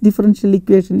write this differential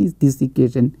equation is this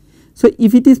equation. So,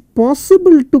 if it is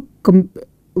possible to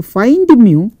find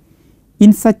mu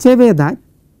in such a way that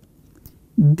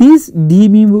this d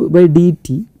mu by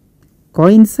dt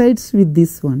coincides with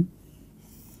this one,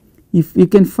 if we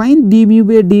can find d mu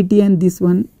by dt and this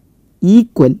one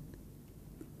equal,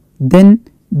 then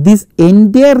this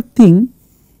entire thing,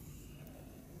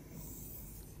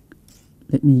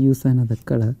 let me use another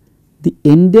color, the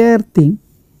entire thing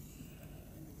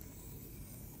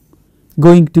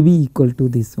going to be equal to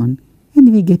this one,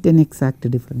 and we get an exact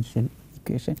differential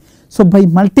equation. So, by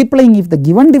multiplying, if the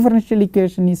given differential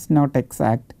equation is not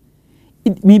exact,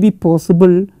 it may be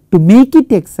possible to make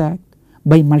it exact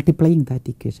by multiplying that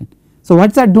equation. So, what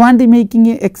is the advantage making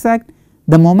it exact?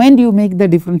 The moment you make the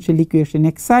differential equation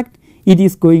exact, it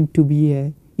is going to be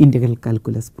a integral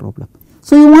calculus problem.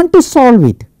 So, you want to solve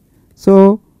it.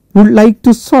 So, would like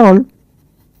to solve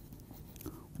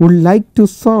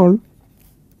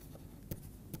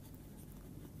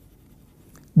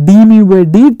d mu by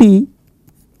dt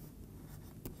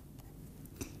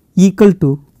equal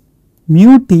to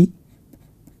mu t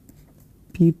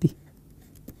pt.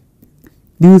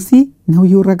 Do you see? Now,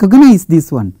 you recognize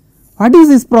this one. What is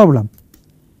this problem?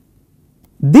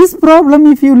 This problem,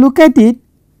 if you look at it,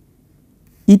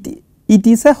 it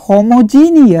is a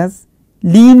homogeneous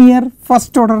linear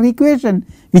first order equation,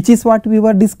 which is what we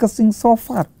were discussing so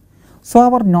far. So,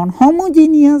 our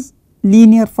non-homogeneous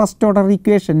linear first order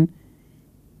equation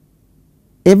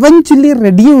eventually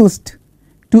reduced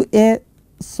to a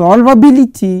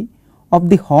solvability of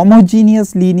the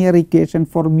homogeneous linear equation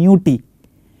for mu t.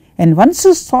 And once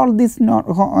you solve this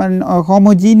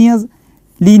homogeneous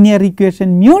linear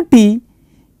equation mu t,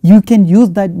 you can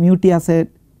use that mu t as a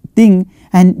thing,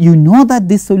 and you know that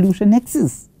this solution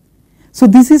exists. So,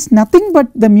 this is nothing but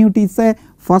the mu t is a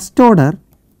first order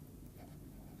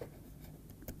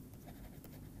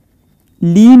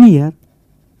linear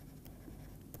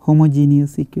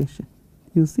homogeneous equation,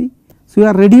 you see. So, you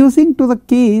are reducing to the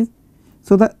case.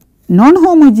 So, the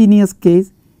non-homogeneous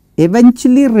case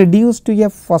eventually reduced to a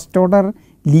first order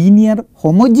linear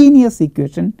homogeneous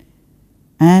equation,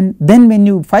 and then when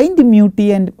you find mu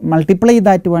t and multiply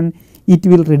that one, it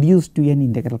will reduce to an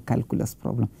integral calculus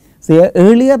problem. So,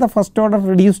 earlier the first order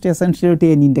reduced essentially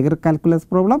to an integral calculus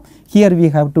problem, here we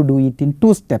have to do it in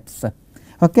 2 steps.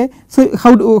 Okay. So,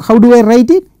 how do I write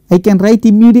it? I can write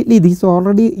immediately, this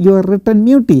already you have written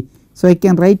mu t. So, I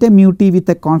can write a mu t with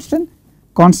a constant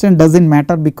does not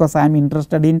matter, because I am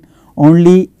interested in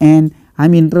only an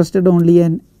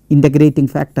integrating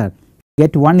factor.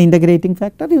 Get one integrating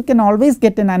factor, you can always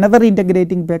get another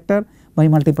integrating factor by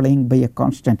multiplying by a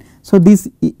constant. So, this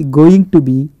is going to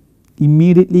be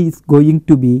immediately is going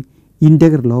to be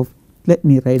integral of, let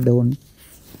me write down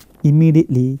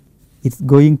immediately, it is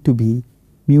going to be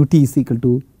mu t is equal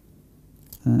to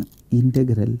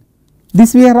integral,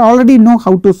 this we are already know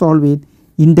how to solve it,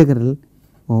 integral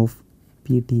of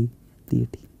pt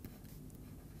dt.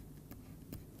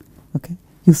 Okay.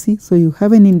 You see, so you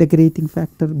have an integrating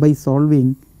factor by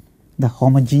solving the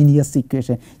homogeneous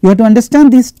equation. You have to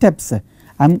understand these steps. I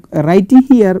am writing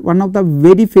here one of the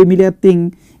very familiar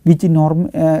thing which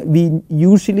we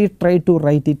usually try to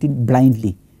write it in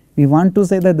blindly. We want to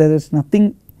say that there is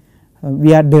nothing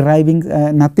we are deriving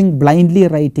nothing blindly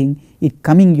writing it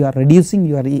coming, you are reducing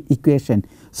your equation.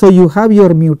 So, you have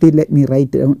your mu t, let me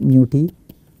write down mu t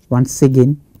once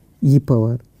again e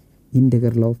power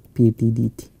integral of pt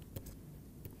dt,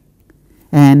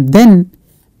 and then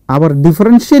our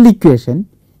differential equation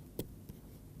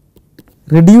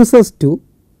reduces to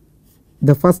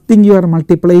the first thing you are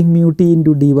multiplying mu t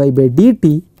into dy by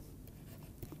dt,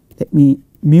 let me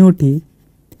mu t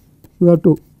you have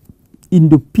to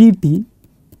into pt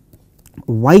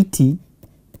yt,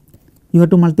 you have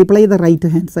to multiply the right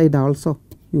hand side also,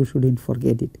 you should not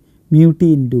forget it, mu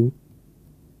t into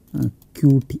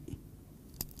qt,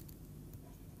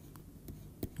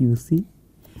 you see.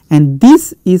 And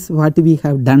this is what we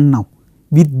have done now.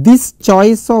 With this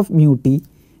choice of mu t,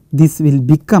 this will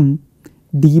become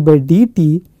d by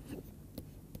dt.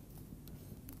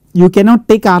 You cannot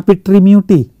take arbitrary mu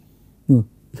t, you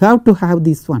have to have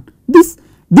this one. This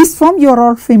This form you are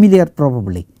all familiar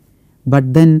probably,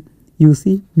 but then you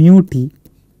see mu t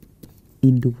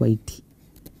into y t.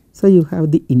 So, you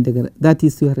have the integral, that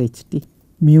is your h t,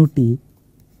 mu t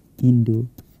into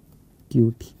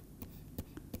q t.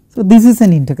 So, this is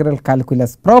an integral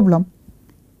calculus problem.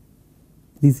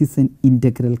 This is an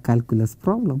integral calculus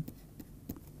problem.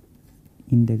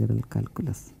 Integral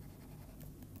calculus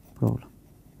problem.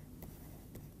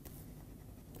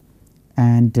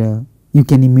 And you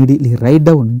can immediately write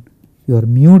down your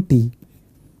mu t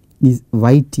is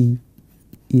y t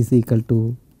is equal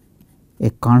to a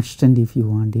constant if you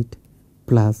want it,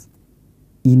 plus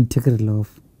integral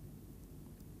of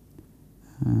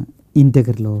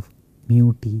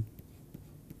mu t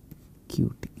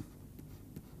q t.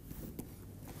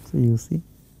 So, you see,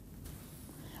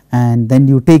 and then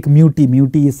you take mu t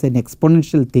is an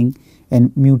exponential thing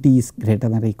and mu t is greater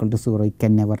than or equal to 0, it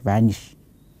can never vanish.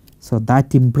 So,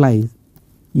 that implies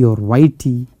your y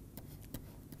t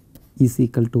is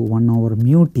equal to 1 over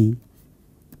mu t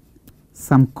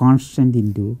some constant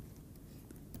into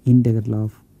integral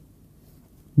of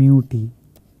mu t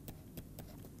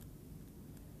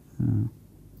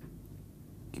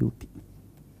q t.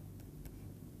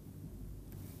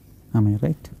 Am I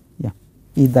right? Yeah,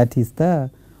 that is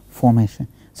the formation.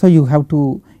 So, you have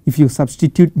to, if you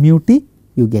substitute mu t,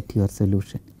 you get your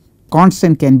solution.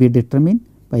 Constant can be determined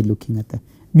by looking at the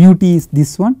mu t is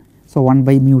this one. So, 1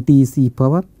 by mu t is e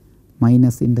power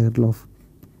minus integral of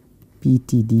p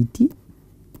t dt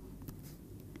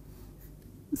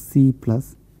c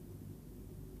plus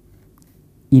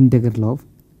integral of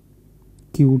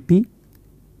q t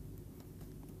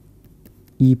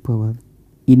e power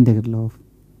integral of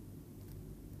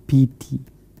p t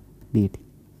dt.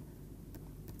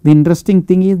 The interesting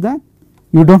thing is that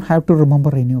you do not have to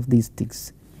remember any of these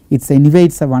things. It is anyway,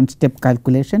 it is a one step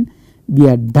calculation. We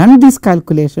have done this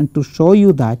calculation to show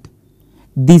you that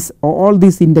this all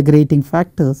these integrating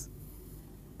factors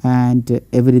and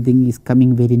everything is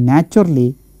coming very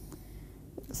naturally.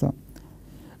 So,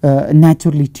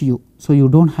 naturally to you. So, you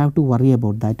do not have to worry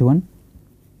about that one,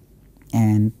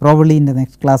 and probably in the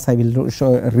next class I will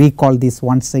recall this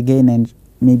once again and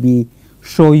maybe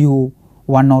show you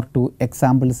 1 or 2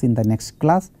 examples in the next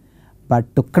class.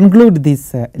 But to conclude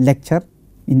this lecture,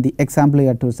 in the example you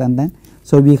have to send them.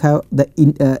 So, we have the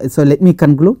so let me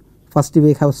conclude. First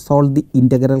we have solved the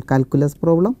integral calculus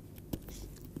problem,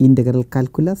 integral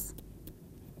calculus,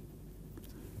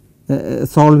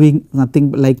 solving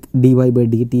nothing like dy by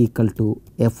dt equal to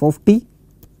f of t,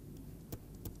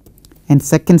 and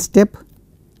second step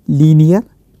linear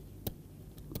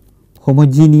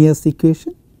homogeneous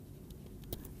equation,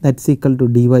 that is equal to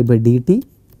dy by dt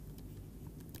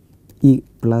e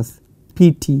plus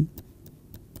pt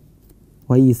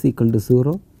y is equal to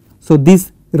 0. So,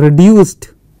 this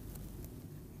reduced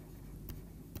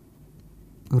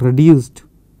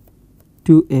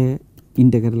to a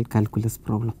integral calculus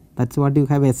problem. That is what you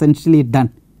have essentially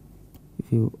done.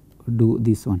 If you do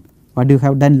this one, what you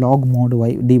have done, log mod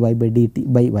y dy by dt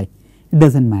by y, it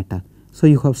does not matter. So,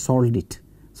 you have solved it.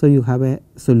 So, you have a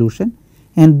solution,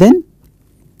 and then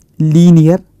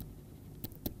linear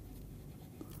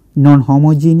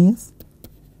non-homogeneous,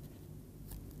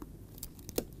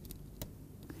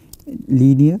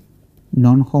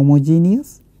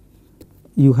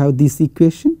 you have this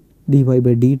equation dy by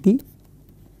dt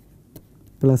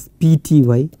plus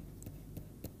pty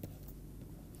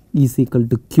is equal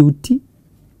to qt.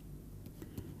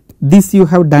 This you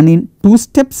have done in 2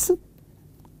 steps.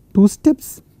 2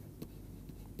 steps.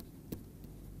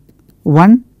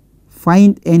 1,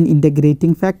 find an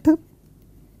integrating factor,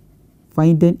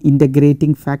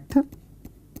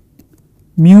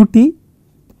 mu t,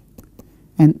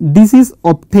 and this is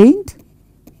obtained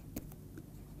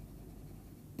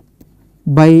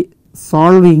by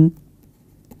solving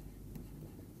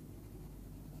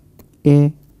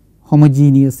a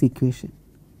homogeneous equation.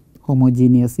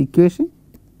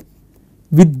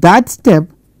 With that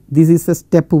step, this is a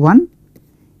step 1.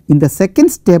 In the second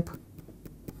step,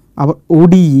 our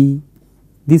ODE,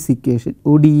 this equation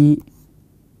ODE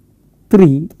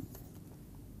 3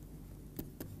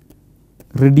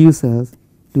 reduces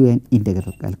to an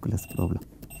integral calculus problem.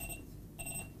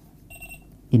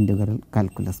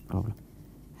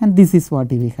 And this is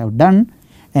what we have done,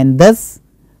 and thus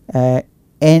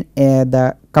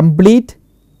the complete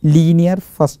linear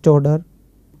first order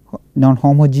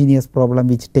non-homogeneous problem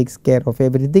which takes care of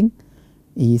everything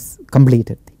is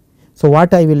completed. So,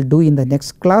 what I will do in the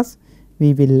next class,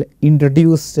 we will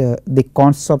introduce the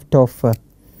concept of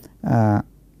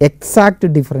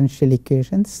exact differential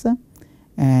equations,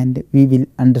 and we will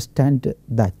understand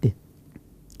that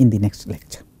in the next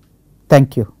lecture.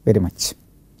 Thank you very much.